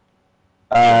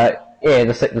 Yeah,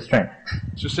 the train.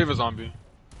 Just save a zombie.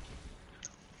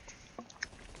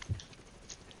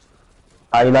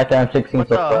 How you like that M16 What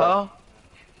so the far? hell?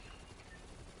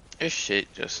 It's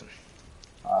shit, Justin.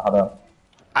 Hold on.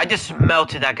 I just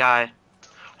melted that guy.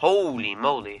 Holy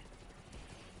moly.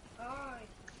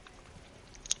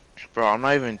 Bro, I'm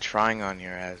not even trying on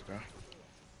your ass, bro.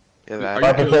 Yeah, Are that. you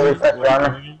Okay, so killing we set me?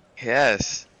 armor.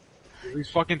 Yes. He's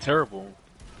fucking terrible.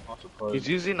 Not surprised. He's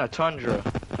using a Tundra.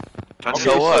 Okay,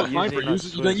 So what? Sniper,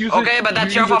 Okay, but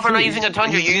that's your fault for not using a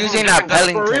Tundra. He's You're using a a different gun.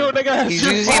 Pellington. For real, nigga. He's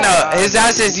using a. His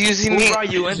ass is using Who me.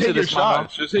 brought you Just into hit your this, Mano?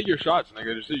 shots. Just hit your shots,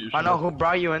 nigga. Just hit your shots. Mano, who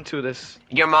brought you into this?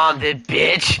 Your mom did,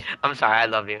 bitch. I'm sorry, I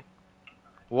love you.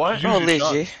 What? Bro,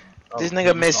 legit. This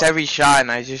nigga missed every shot,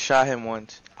 and I just shot him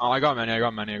once. Oh, I got many. I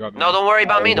got many. No, don't worry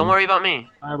about me. Don't worry about me.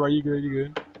 Alright, bro. You good? You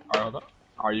good? Alright, hold up.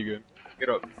 Alright, you good? Get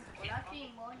up.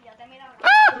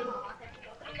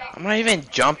 I'm not even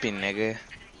jumping, nigga.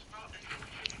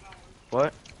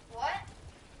 What?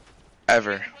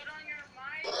 Ever.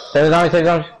 Save zombies, save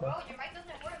zombies.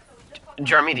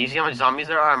 Jeremy, do you see how many zombies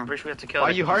there are? I'm pretty sure we have to kill Why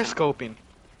them. you hard scoping?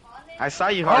 I saw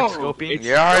you hard scoping.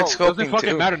 You're hard Doesn't scoping fucking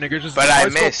too. matter, nigga. Just But I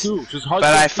hard scope missed. too. Just hard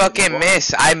But I scope too, fucking bro.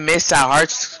 miss. I miss at hard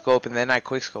scope and then I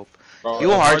quick scope. Bro,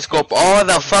 You hard scope all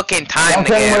the fucking time, Don't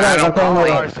tell me nigga. what I I- don't don't tell me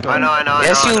know. what I- I know, I know, I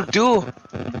Yes, know. you do.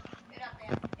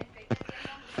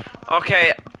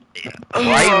 Okay.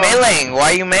 Why you meleeing?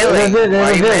 Why you meleeing? There's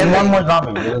Why you one meleeing? more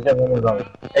zombie. There's one more zombie.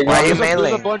 Hey, Why you zombie.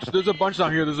 melee? There's a bunch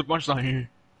down here. There's a bunch down here.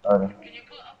 Okay.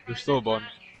 There's still a bunch.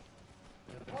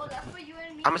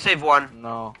 I'm gonna save one.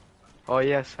 No. Oh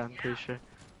yes, I'm pretty sure.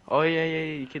 Oh yeah,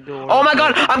 you can do it. Oh my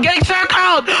god, I'm getting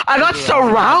circled! I got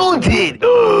surrounded!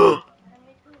 You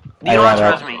don't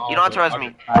have to res me. You don't have to res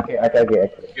me. I can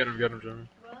get. Get him, Jeremy.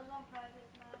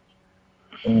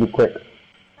 And be quick.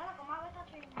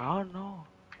 I don't know.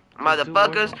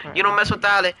 Motherfuckers, you don't mess with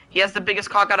Ali. He has the biggest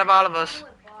cock out of all of us.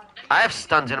 I have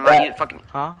stuns in my fucking.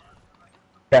 Huh?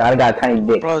 Yeah, I got a tiny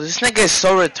dick. Bro, this nigga is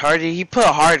so retarded. He put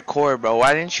hardcore, bro.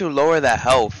 Why didn't you lower the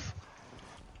health?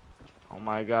 Oh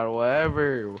my god,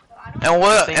 whatever. And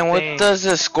what Same what thing. does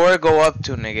the score go up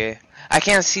to, nigga? I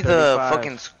can't see the 35.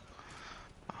 fucking.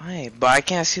 Hey, but I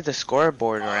can't see the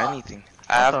scoreboard or anything.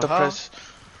 I have the to hell? press.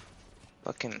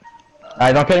 Fucking.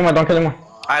 Alright, don't kill anymore, don't kill anymore.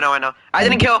 I know. I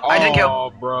didn't kill. I didn't kill.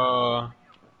 Oh, bruh.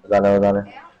 Got it.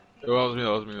 That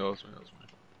was me.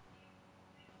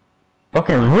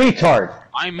 Fucking retard.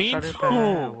 I mean, Started too. bad.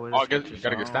 Oh, What I is guess this you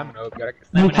gotta get song? stamina up. Gotta get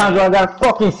How many times do I gotta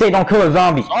fucking say don't kill a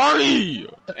zombie? Sorry!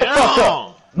 Fuck Damn!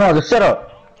 up. No, just shut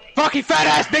up. Fucking fat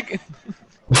ass nigga!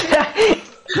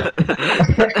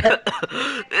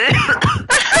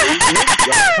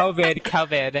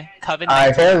 COVID.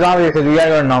 Alright, say a zombie because we gotta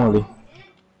go anomaly.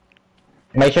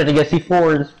 Make sure to get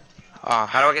C4s. How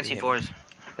do I get C4s?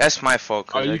 That's my fault.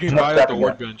 Oh, 'cause you I- can buy it at the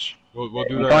workbench. We'll do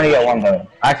You that. can only get one though.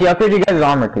 Actually, upgrade you guys'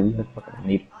 armor because you just fucking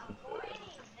need.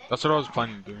 That's what I was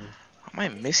planning to do. How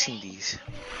am I missing these?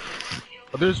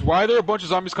 But why are there a bunch of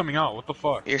zombies coming out? What the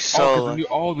fuck? You're 'Cause so.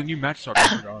 the new matches are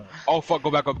coming out. Oh fuck, go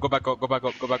back up.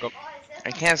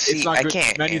 I can't see. It's not I good.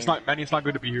 can't. Manny, it's not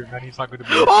good to be here. Manny, it's not good to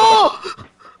be here. Oh!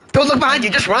 Don't look behind you.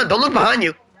 Just run. Don't look behind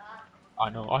you. I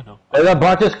know. There's a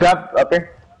bunch of scrap up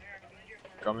here.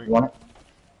 Coming. You want it?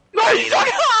 No, you don't.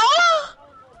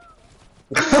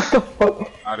 What the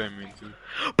fuck? I didn't mean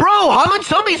to. Bro, how much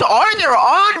zombies are there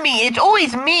on me? It's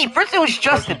always me. First it was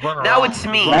Justin. Just run Now around. it's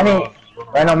me. Manny,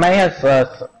 right now, Manny has. Alright,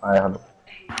 hold on.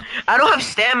 I don't have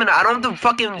stamina. I don't have the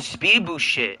fucking speed boost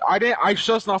shit. I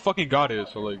just not fucking got it,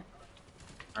 so like,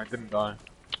 I didn't die.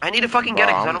 I need to fucking get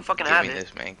it because I don't fucking have Give me it.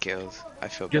 this man kills. I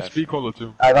feel Get bad. speed cola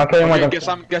too. Alright, don't kill anyone. Okay,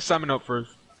 Don't kill. get salmon up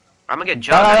first. I'm gonna get No,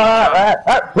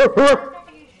 jumped.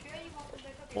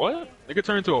 What? They could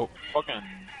turn into a fucking.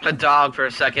 A dog for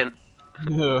a second.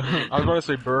 Yeah, I was about to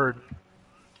say bird.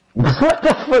 What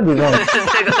the fuck is on?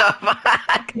 Take the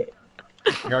fuck.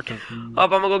 I got confused.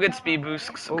 Up, I'm gonna go get speed boosts.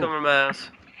 Cover my ass.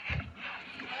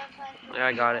 Yeah,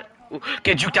 I got it. Ooh,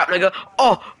 get juked out, nigga.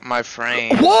 Oh! My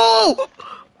frame. Whoa!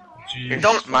 Jeez.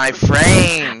 Don't- My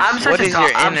frame. I'm such What a is dog.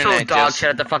 your I'm so internet? dog Just... shit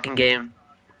at the fucking game.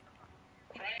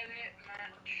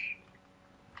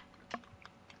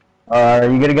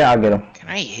 You gonna get? I'll get him. Can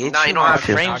I hit No, you? you don't My have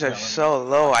to. frames are so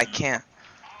low. I can't.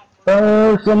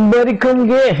 Oh, somebody come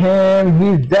get him.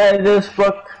 He's dead as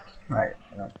fuck. Alright.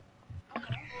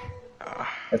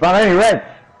 It's not any red.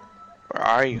 Where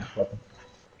are you?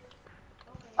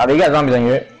 Oh, you got zombies on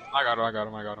you, right? I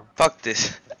got him. Fuck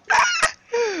this.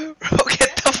 Bro,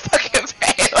 get the fucking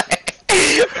melee.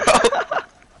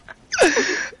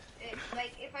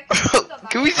 Bro,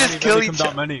 can we just kill each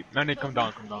other? Manny, come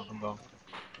down.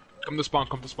 Come to spawn.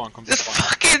 Just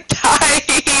fucking die.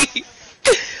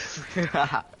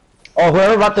 Oh,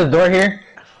 whoever brought this door here,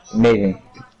 amazing.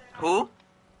 Who?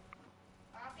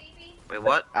 Wait,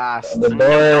 what? Ass. The No,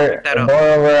 door, pick that the up. door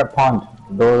over at pond.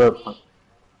 The door over at pond.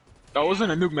 That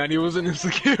wasn't a nuke, Manny. It was an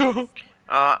insta-kill.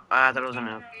 I thought it was a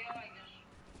noob.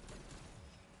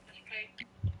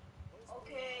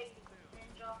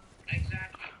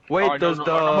 Wait, Alright, does no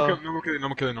the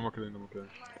more killing.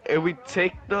 if we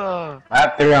take the I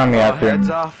have three on me. I have three on heads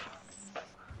me. off,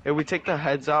 If we take the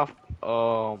heads off,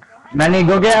 Manny,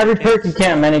 go get every perk you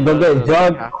can, Manny. Go get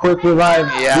Jug, Quick Revive,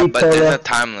 Yeah, but there's Retailer. a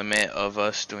time limit of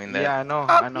us doing that. yeah, I know.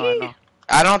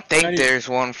 I don't think Manny- there's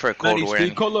one for Cold Manny, War.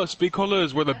 Speed Cola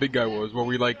is where the big guy was, where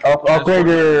we like. Upgrade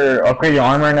your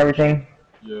armor and everything.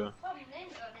 Yeah.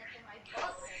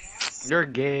 You're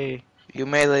gay. You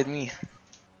meleeed me.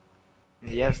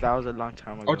 Yes, that was a long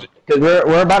time ago. Cause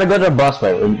we're about to go to the boss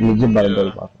fight. We're legit about to go to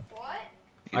the boss fight.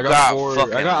 You I got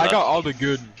fucking I got lucky. all the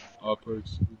good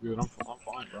perks. Good. I'm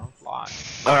fine, bro. I'm flying.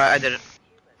 Alright, I did it.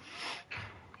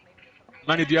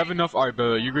 Manny, do you have enough? Alright,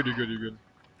 but you're good.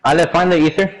 Let's find the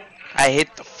ether. I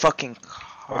hit the fucking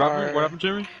What car. happened,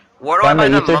 Jimmy? Where do I Find buy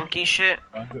the the ether. monkey shit?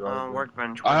 Alright.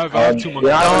 Workbench. I have 2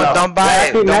 monkeys. Don't buy it.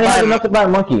 Actually, Don't Manny buy has it. enough to buy a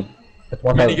monkey. That's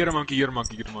one Manny, thousand. get a monkey.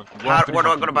 Where do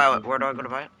I go to buy it? Where do I go to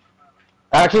buy it?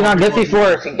 Actually, no, get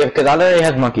C4 because I already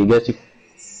has monkey. Get C4.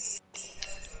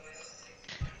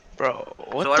 Bro,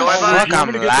 what So the what do I buy? fuck?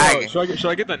 I'm lagging. Should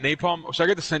I get the napalm? Should I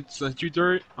get the sentry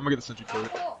turret? I'm gonna get the sentry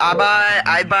turret. I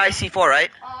buy C4, right?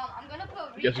 I'm gonna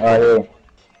put Yes, Yeah. You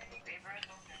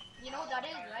know what that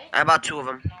is, right? I bought 2 of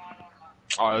them.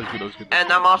 Oh, that's good.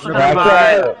 And I'm also I gonna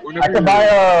buy. could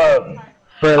buy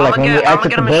for like when we I'm gonna exit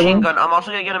get the a machine building. gun. I'm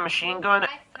also gonna get a machine gun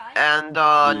and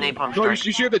napalm No, you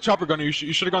strike. should get the chopper gun. You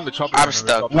should have gone the chopper I'm gun.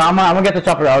 stuck. No, I'm gonna get the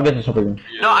chopper. I'll get the chopper. No,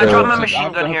 I Yeah. dropped my Yeah.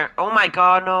 machine gun here. Oh my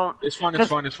god, no. It's fine. I I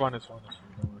have a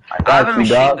got you,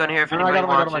 machine dog. gun here if No, I anybody got him,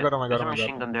 wants I it. got him. There's a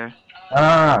machine gun there.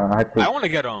 I want to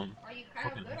get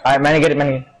Alright, Manny, get it,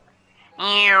 Manny.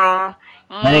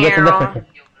 Manny, get the difference.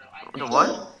 The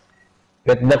what?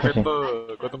 Get the difference.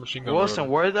 Get the machine gun. Wilson,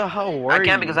 where the hell were I you?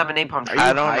 can't because I have a napalm strike.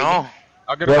 I don't know.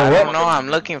 I'll get Bro, a I what? don't know. I'm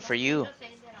looking for you.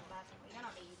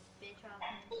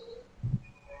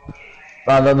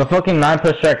 The fucking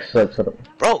 9+ strike sucks.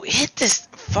 Bro, hit this.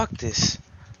 Fuck this.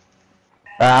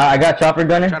 I got chopper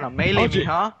gunner. Trying to melee me,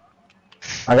 huh?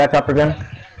 I got chopper gun.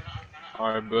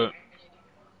 Alright, but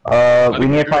We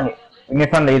need to find the we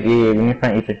need to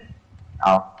find ether.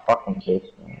 Oh, fucking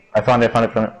shit. I found it.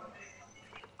 Alright,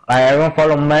 everyone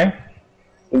follow me.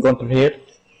 We're going through here.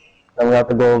 Then we have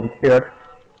to go over here.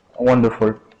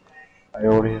 Wonderful. Right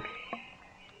over here.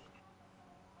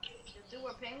 Dude,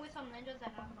 we're playing with some ninjas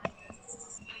that have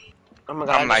mics. Oh my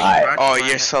god. I'm like, I oh, just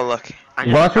you're so lucky. I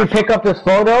just- Once we pick up this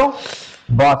photo,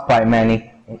 boss fight,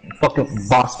 Manny. Fucking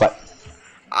boss fight.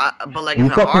 But like, You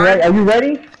is it fucking ready? hard? Are you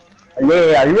ready?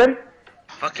 Yeah, are you ready?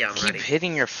 Fuck yeah, I'm Keep ready.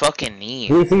 hitting your fucking knee.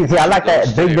 See, I like that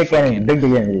Those big are dick energy. fucking Big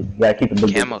dick energy. You gotta keep it big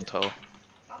dick. Camel toe.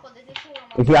 Papa, this is cool.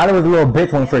 You see, I was a little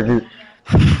bitch when we first did.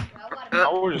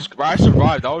 I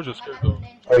survived. I was just scared though.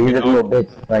 Oh, you're just a little bitch.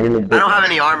 Like, you're a little bitch. I don't have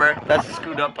any armor. That's the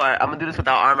screwed up part. I'm gonna do this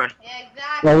without armor. Yeah,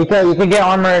 exactly. No, you can get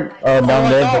armor down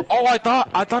there.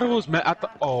 I thought it was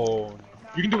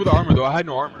you can do it with the armor though. I had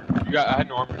no armor. I had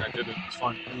no armor and I did it. It's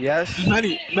fine. Yes.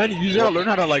 Manny, you gotta learn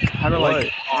how to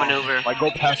Maneuver. like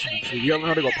go past him. So you gotta learn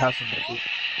how to go past him. Too.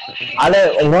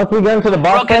 Once we get into the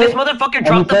boss Bro, can this fight, motherfucker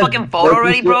drop the says fucking photo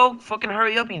already, breaking bro? Fucking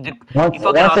hurry up, you once fucking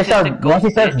autistic once he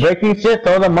ghost starts bitch. breaking shit,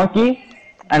 throw the monkey,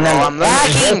 and then Bro, I'm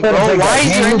lagging, bro. Why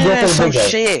is your internet so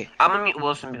shit? I'm gonna mute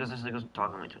Wilson because this nigga's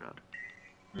talking way too loud.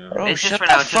 Bro, It's just shut for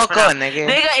the now, it's just fuck for now. up, nigga.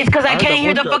 Nigga, it's cause I I heard can't that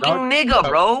hear the voice crack. fucking nigga,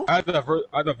 bro. I had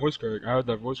that voice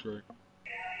crack.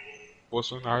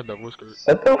 Wilson, I heard that voice crack.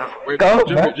 Shut the Wait, fuck up,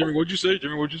 man. Jimmy, what'd you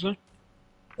say?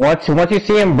 Once you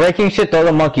see him breaking shit, throw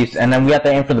the monkeys, and then we have to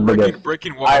aim for the big guys.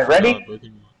 Breaking what? Alright, ready?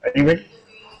 Breaking Are you ready?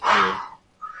 yeah.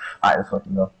 Alright, let's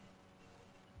fucking go.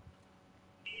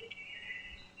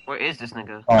 Where is this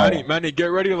nigga? Manny, get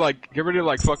ready to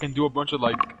like fucking do a bunch of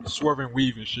like swerve and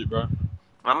weave and shit, bro.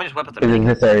 I'm gonna just whip at the It's in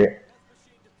nigga. this area.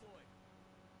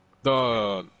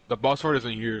 The boss fight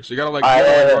isn't here, so you gotta like,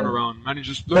 Alright, run around. Manny,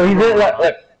 just So he's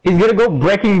gonna he's gonna go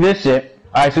breaking this shit.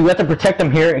 Alright, so we have to protect him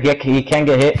here. He can't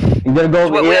get hit. He's gonna go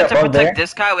over Wait, we here have to above there. protect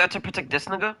this guy? We have to protect this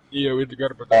nigga? Yeah, we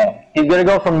gotta protect. He's gonna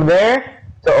go from there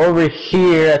to over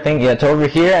here. I think to over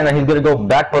here, and then he's gonna go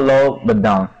back below but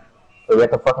down. So we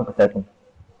have to fucking protect him.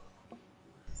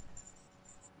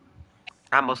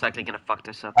 I'm most likely gonna fuck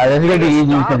this up. Alright, this is gonna be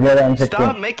easy because we're the M16.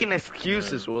 Stop making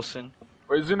excuses, Wilson.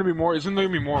 Wait, isn't there gonna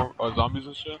be more zombies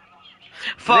and shit?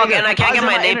 Fuck, Nigga, and I can't get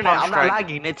because my of internet, napalm I'm not strike.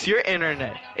 lagging. It's your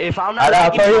internet. If I'm I'll not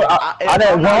lagging, tell you, if I'll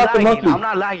I'm one with not the lagging, monkey. I'm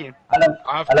not lagging.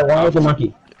 I one with the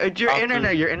monkey. It's your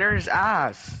internet. Your internet is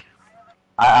ass.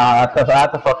 I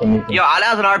have to fucking use him. Yo, I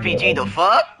has an RPG, the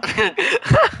fuck?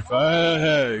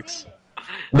 Facts.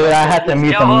 Dude, I had to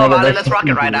mute Yo, him. hold nigga. on, That's let's rock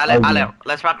it right. fucking ugly. Ale,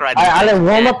 let's rock it right. Ale,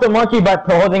 warm up the monkey by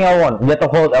holding L1. You have to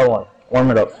hold L1.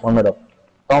 Warm it up.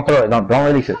 Don't throw it. Don't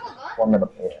release it. Warm it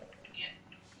up. Yeah.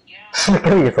 Look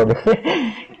at you, so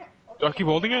Do I keep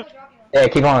holding it? yeah,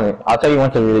 keep on it. I'll tell you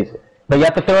when to release it. But you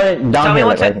have to throw it down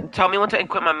here. Tell me when to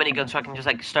equip my minigun so I can just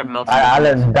like start melting.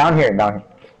 Down here.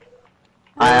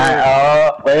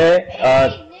 Wait.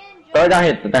 Throw it down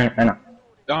here. Right now.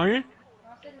 Down here?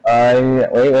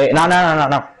 Wait. No.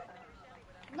 No,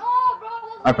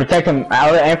 bro. Protect him.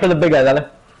 Aim for the big guys, Ale.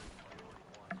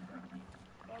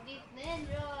 These ninjas.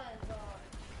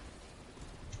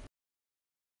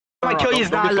 My kill you is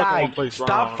Don't not be stuck in one lie. place.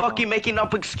 Stop fucking making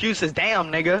up excuses.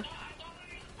 Damn, nigga.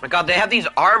 My god, they have these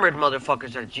armored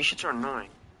motherfuckers that these shits are annoying.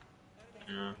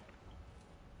 Yeah.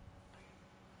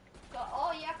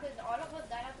 Oh yeah, because all of us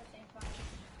died at the same time.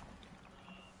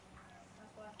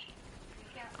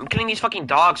 I'm killing these fucking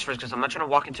dogs first because I'm not trying to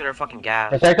walk into their fucking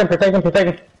gas. Protect him.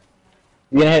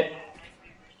 You're gonna hit.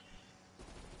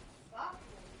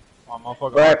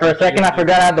 Right, for a second I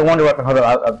forgot I had the wonder weapon. Hold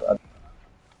on.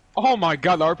 Oh my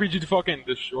god, the RPG fucking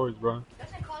destroys, bro.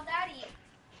 Doesn't call daddy.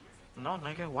 No,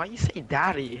 nigga. Why you say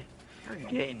daddy? You're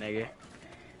gay, nigga.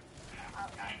 I'm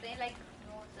saying like,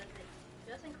 no one says it.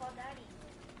 Doesn't call daddy.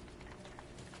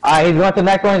 He's going to the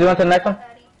next one.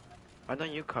 Daddy. Why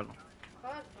don't you call him?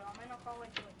 Cause, bro, I'm gonna call it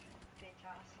bitch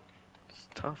ass. It's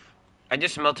tough. I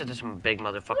just melted this big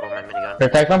motherfucker with my minigun.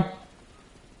 Protect him.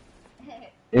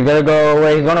 He's gonna go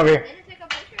away. He's going over here. Didn't take a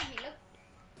picture of me, look.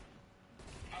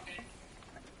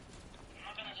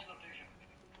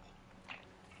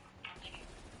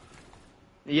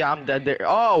 Yeah, I'm dead there.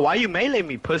 Oh, why you melee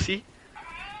me, pussy?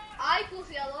 Ay,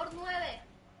 pusiador 9.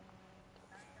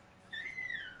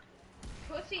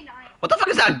 Pussy 9. What the fuck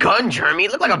is that gun, Jeremy? You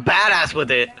look like a badass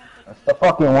with it. That's the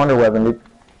fucking wonder weapon, dude.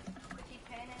 Pussy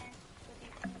pene.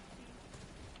 Pussy.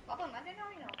 Papa, imagine how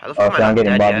you know. How the fuck am I I'm not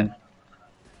getting dead bobbed.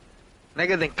 yet?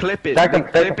 Nigga, then clip it. Take him, Then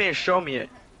take clip him. it and show me it.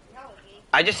 That was gay.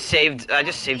 I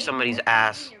just saved somebody's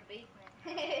ass. In your basement.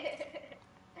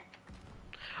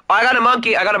 Oh, I got a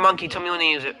monkey. Tell me when to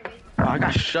use it. Oh, I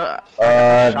got shot.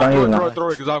 Don't use Throw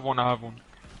it. it, because I have one.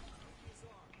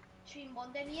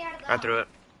 Chimbón de mierda. I threw it.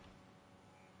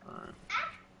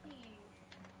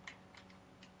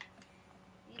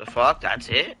 The fuck? That's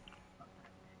it?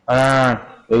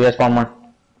 You guys found one.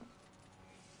 Oh,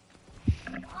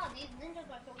 these ninjas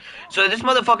are so strong. So is this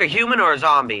motherfucker human or a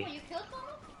zombie? Oh, you killed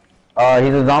someone?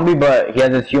 He's a zombie, but he has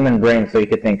his human brain, so he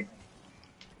could think.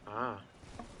 Ah.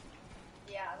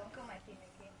 Yeah, don't kill my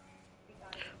teammate, kid. We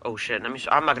got it. Oh shit, I'm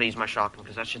not gonna use my shotgun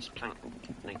because that shit's playing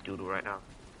like doodle right now.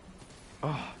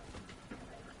 Oh,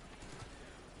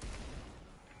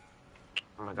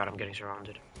 Oh my god, I'm getting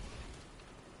surrounded.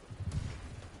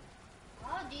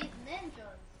 Oh, these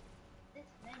ninjas. This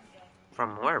ninja.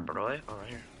 From where, bro? Oh, right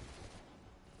here.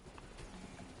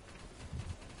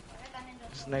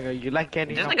 this nigga, you like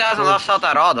getting This up nigga hasn't close. lost health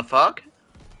at all, the fuck?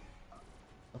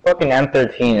 The fucking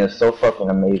M13 is so fucking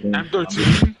amazing.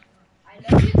 M13. I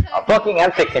love you, too. A fucking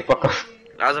M16, fuck off.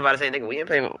 I was about to say, nigga, we ain't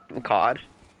playing COD.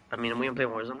 I mean, we ain't playing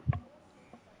Warzone.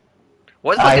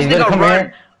 What the fuck He's this gonna nigga come run?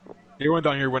 here. He went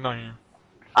down here.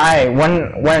 Alright,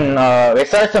 when it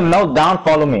starts to melt down,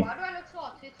 follow me. Why do I look so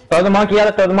autistic? Throw the monkey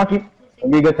out, throw the monkey. It'll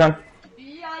be a good time.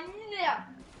 Yeah. Yo,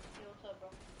 what's up, bro?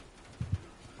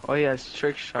 Oh yeah, it's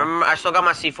trick shot. I still got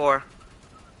my C4.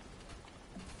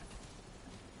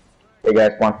 Hey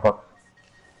guys, one fuck.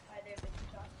 Ahí there,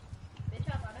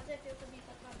 bitch. Ahora se te usa mi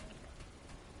otra vez.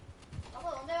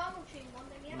 Vamos, ¿dónde vamos, chingón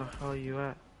de Where mierda? the hell you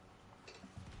at?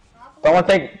 Someone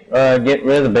get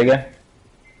rid of the big guy.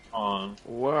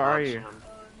 Where are you?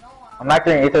 No, I'm not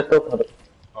getting either still.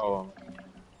 Oh.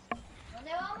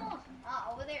 ¿dónde vamos?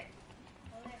 Over there.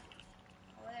 Over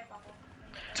there, papo.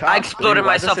 I exploded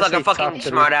myself like a fucking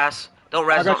smartass. Don't I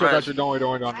res, got don't you. res. Don't worry. No.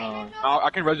 I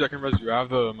can res you. I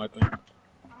have my thing. Vamos.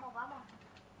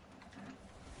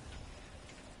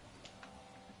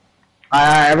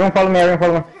 Everyone follow me.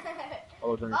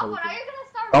 Oh, Johnny, Papo, follow now me. you're gonna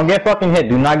start. Don't get fucking hit.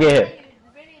 Do not get hit.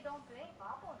 You really don't play,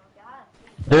 papo. No, God.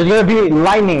 There's gonna be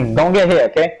lightning. Don't get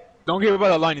hit, okay? Don't get hit by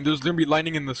the lightning. There's gonna be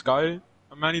lightning in the sky.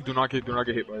 Manny, do not get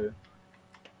hit by it.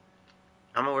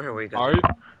 I'm over here where you guys. Alright.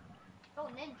 So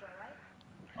ninja,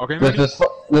 right? Okay, Manny. Just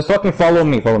fucking follow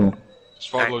me. Just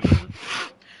follow Johnny.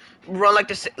 Run like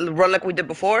this. Run like we did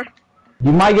before.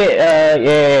 You might get,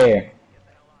 yeah.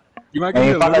 You might get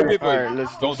hit a little bit, Alright, but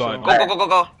let's don't do die. some.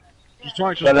 Go. Just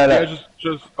try.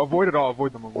 Just avoid it all.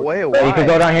 Avoid them. Wait, Wait, you can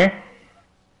go why? down here.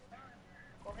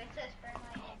 Okay, says spare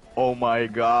my Oh my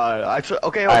god.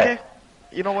 Okay. Alright.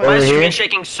 You know My what? Over screen here?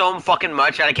 shaking so fucking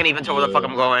much that I can't even tell where the fuck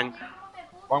I'm going.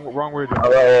 Wrong way, Johnny.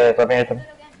 Alright, stop here.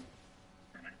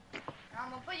 I'm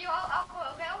gonna put you out,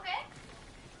 okay?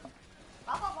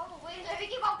 Papa, wait, let me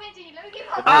keep on pinching.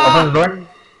 Open the door.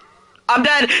 I'm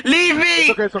dead. Leave me.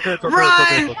 It's okay.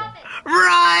 Run!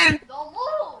 Run! Don't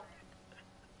move!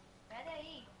 Quédate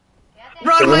ahí.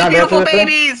 Run, We're my not beautiful going through this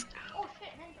babies!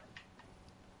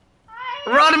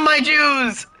 Run, my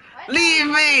Jews! Leave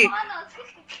me!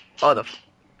 Oh, the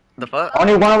fuck?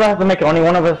 Only one of us has to make it. Only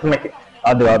one of us has to make it.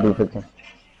 I'll do 15.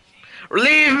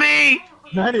 Leave me!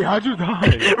 Manny, how'd you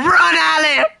die? Run,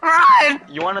 Ali! Run!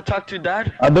 You wanna talk to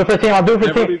Dad? I'll do 15. I'll do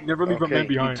 15. Never leave a man You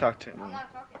behind. talk to him.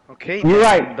 Okay. You're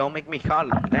then right. Don't make me call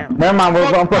him. Damn. Never mind.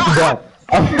 I'm fucking done.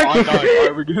 I died.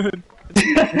 Alright, we're good.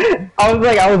 I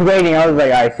was waiting. I was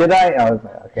like, alright, should I? I was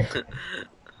like, okay.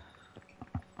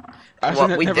 I Well,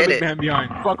 said we never did leave it. man behind.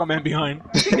 Fuck a man behind.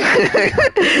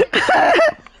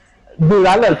 Dude,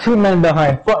 I left 2 men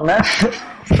behind. Fuck, man.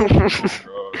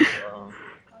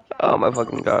 Oh my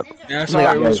fucking god. Yeah, sorry,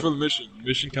 it was for the mission.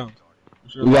 Mission count.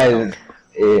 You guys,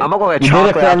 I'm gonna go get we did it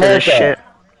chocolate for after this America. shit.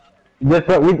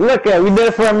 We did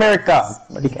it for America.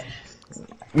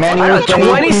 Man, I got you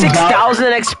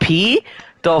 26,000 XP?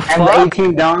 The and the fuck?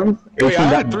 18 downs. Wait, 18 I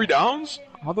had downs. 3 downs?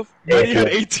 How the f- Yeah, Manny had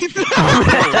yeah. 18 downs?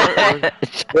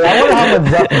 Wait, I wonder how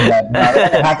much Justin got. No, I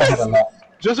don't have to have a lot.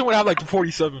 Justin would have like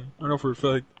 47. I know for a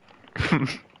fact.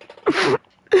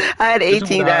 I had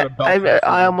 18 that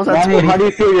I almost had Manny, 20. how do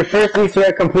you feel your first Easter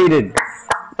egg completed?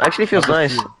 Actually feels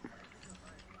nice.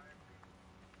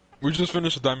 We just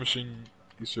finished the time machine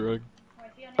Easter egg.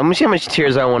 Let me see how much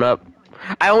tiers I went up.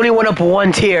 I only went up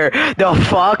 1 tier. The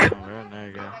fuck? There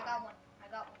you go.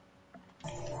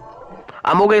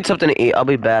 I'm gonna get something to eat. I'll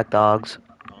be back, dogs.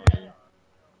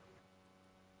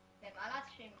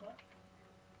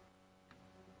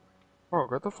 Bro,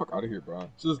 get the fuck out of here, bro.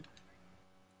 Just...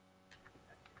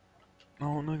 No,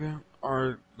 nigga.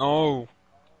 Alright, no.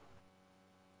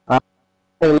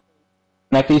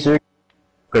 Next Easter egg?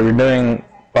 Okay, we're doing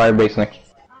Firebase next.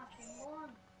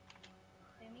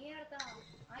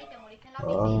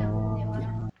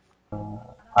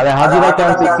 Alright, how'd you like the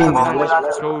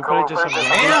M16? So we play just some games.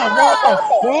 Damn, what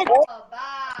the fuck?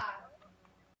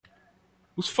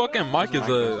 Whose fucking mic is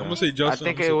that? I'm gonna say Justin.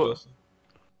 think I'm gonna it say wa- Justin.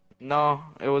 No,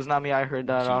 it was not me. I heard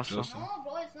that also. Justin.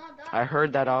 I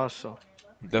heard that also.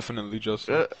 Definitely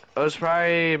Justin. It was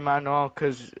probably Manuel,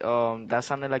 cause that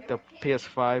sounded like the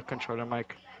PS5 controller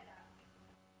mic.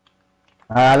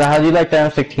 How'd you like the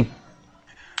M16?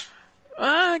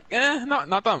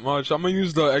 Not that much. I'm gonna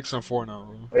use the XM4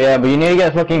 now. Yeah, but you need to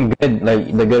get fucking good,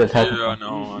 like the good attack. Yeah, I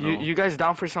know. You guys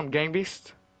down for some gang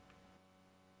beast?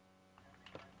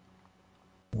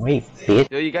 Wait,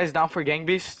 bitch. Yo, you guys down for gang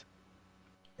beast?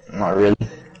 Not really.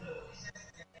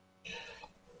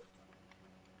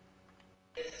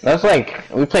 That's like,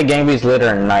 we play Gang Beasts later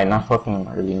at night, not fucking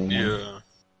early in the morning.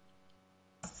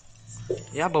 Yeah.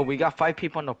 Yeah, but we got 5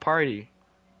 people in the party.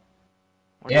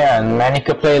 Yeah, and Manny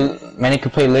could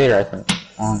play later, I think.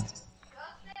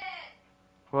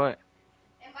 What?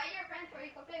 Invite your friends so you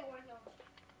can play Warzone.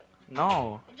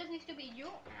 No. It just needs to be you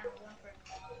and one friend.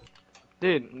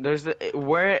 Dude, there's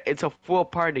where it's a full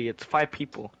party, it's 5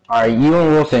 people. Alright, you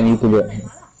and Wilson, you can do it.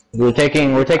 We're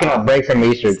taking a break from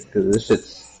Easter, because this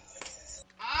shit's...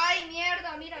 Ay,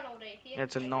 mierda, míralo, Ray. Yeah,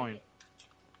 it's annoying.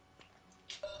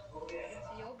 It's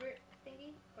a yogurt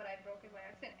thingy, but I broke it by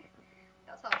accident.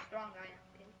 That's how strong I am,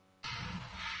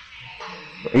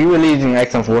 okay? Are you releasing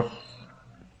XM4?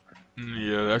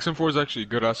 Yeah, the XM4 is actually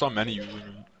good. I saw many using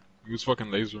it. He was fucking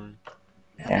lasering.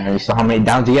 Yeah, you saw how many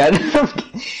downs he had?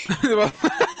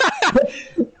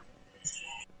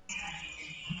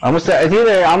 I'm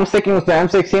sticking with the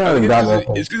M16 or the God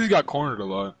rifle. It's because he got cornered a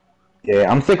lot.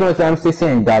 Yeah, I'm sticking with the M16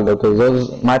 and God because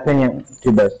those, my opinion,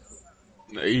 2 best.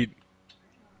 I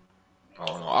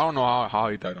don't know how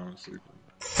he died, honestly.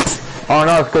 Oh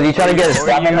no, it's because he tried to get his Or you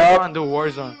stamina guys up. wanna do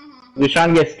Warzone? He was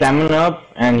trying to get stamina up,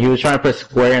 and he was trying to press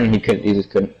square, and he just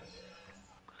couldn't.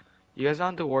 You guys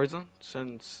wanna do Warzone?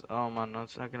 Since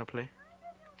Manuel's not gonna play.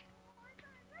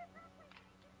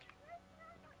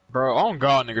 Bro, oh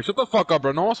god, nigga, shut the fuck up,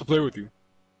 bro. No one wants to play with you.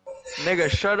 Nigga,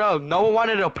 shut up. No one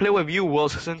wanted to play with you,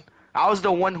 Wilson. I was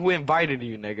the one who invited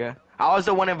you, nigga. I was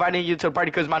the one inviting you to the party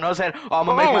because Manuel said, oh, I'm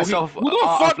gonna make myself who the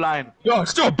fuck? offline. Yo,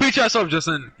 still bitch ass up,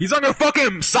 Justin. He's on your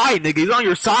fucking side, nigga. He's on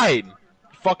your side. You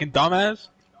fucking dumbass.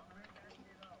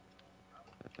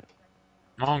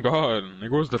 Oh god, nigga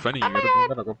was defending you. You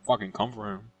gotta go fucking come for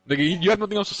him. Nigga, you have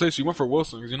nothing else to say, so you went for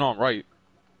Wilson because you know I'm right.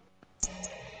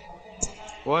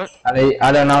 What?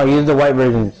 I don't know. Use the white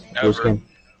versions. Ever.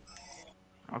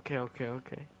 Okay.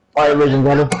 White version,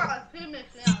 brother.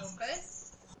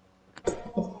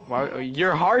 Why,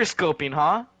 you're horoscoping,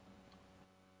 huh?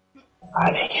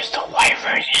 I didn't use the white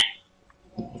version.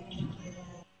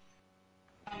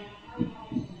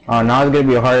 Oh, now it's gonna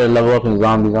be harder to level up in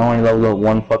zombies. I only leveled up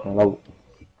 1 fucking level.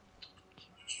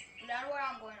 That's where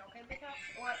I'm going, okay,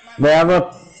 bitch? They have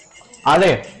a...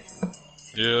 Ali,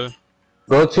 Yeah.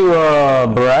 go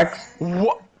to, barracks.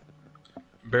 What?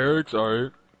 Barracks,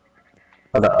 alright.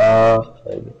 Hold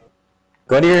on,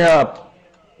 go to your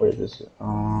what is this?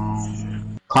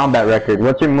 Combat record.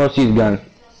 What's your most used gun?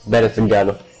 Bet it's a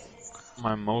Gallo.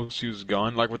 My most used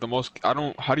gun, like with the most. I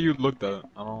don't. How do you look that?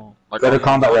 I don't. Like Go to on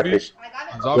combat record.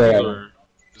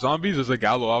 Zombies is a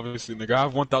Gallo, obviously. Nigga, I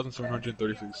have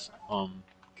 1,736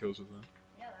 kills with it.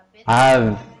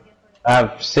 I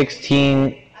have 16.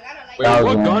 Wait,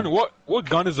 what gun? What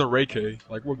gun is a Ray K?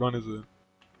 Like, what gun is it?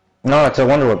 No, it's a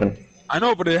wonder weapon. I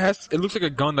know, but it looks like a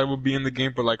gun that would be in the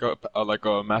game for like a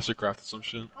Mastercraft or some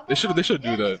shit. They should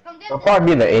do that. It'll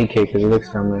probably be the AK because it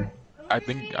looks similar. I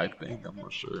think I'm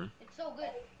not sure. It's so good.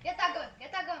 Get that gun.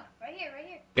 Get that gun. Right here. Right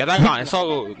here. Get that gun. It's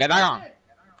so good. Get that gun.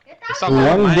 It's so good,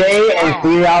 One man. day and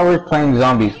 3 hours playing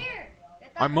zombies.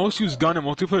 My most used gun in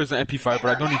multiplayer is an MP5,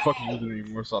 but I don't even fucking use it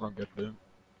anymore, so I don't get that.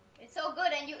 It's so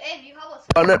good, and you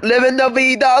have a. Living the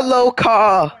vida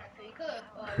loca.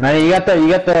 Man, you got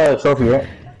the trophy, right?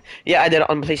 Yeah, I did it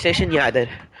on PlayStation. Yeah, I did.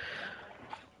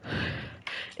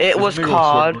 It was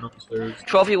called.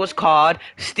 Trophy was called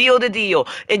Steal the Deal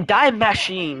and Die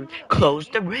Machine Close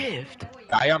the Rift.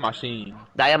 Die Machine.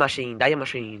 Die Machine. Die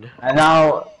Machine. And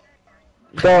now,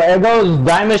 so it goes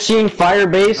Die Machine,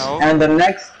 Firebase, and the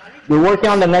next we're working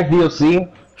on the next DLC.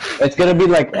 It's gonna be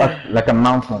like a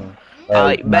mountain.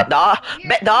 Bet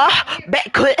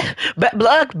crit, bet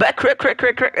blood, bet crit,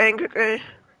 and crit.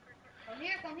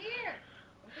 Come here.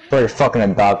 So you're fucking a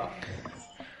dog.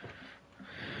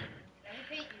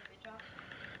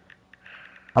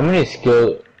 How many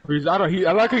skills? He's out of.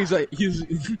 I like how he's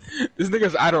this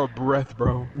nigga's out of breath,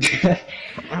 bro.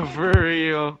 For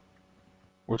real.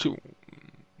 What you?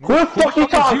 Who the fuck you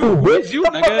talking to, bitch? Who is you,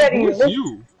 nigga? Who is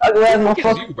you? Who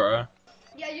is you, bro?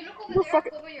 Yeah, you look over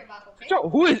there, over your back, okay? Yo,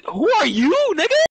 who are you, nigga?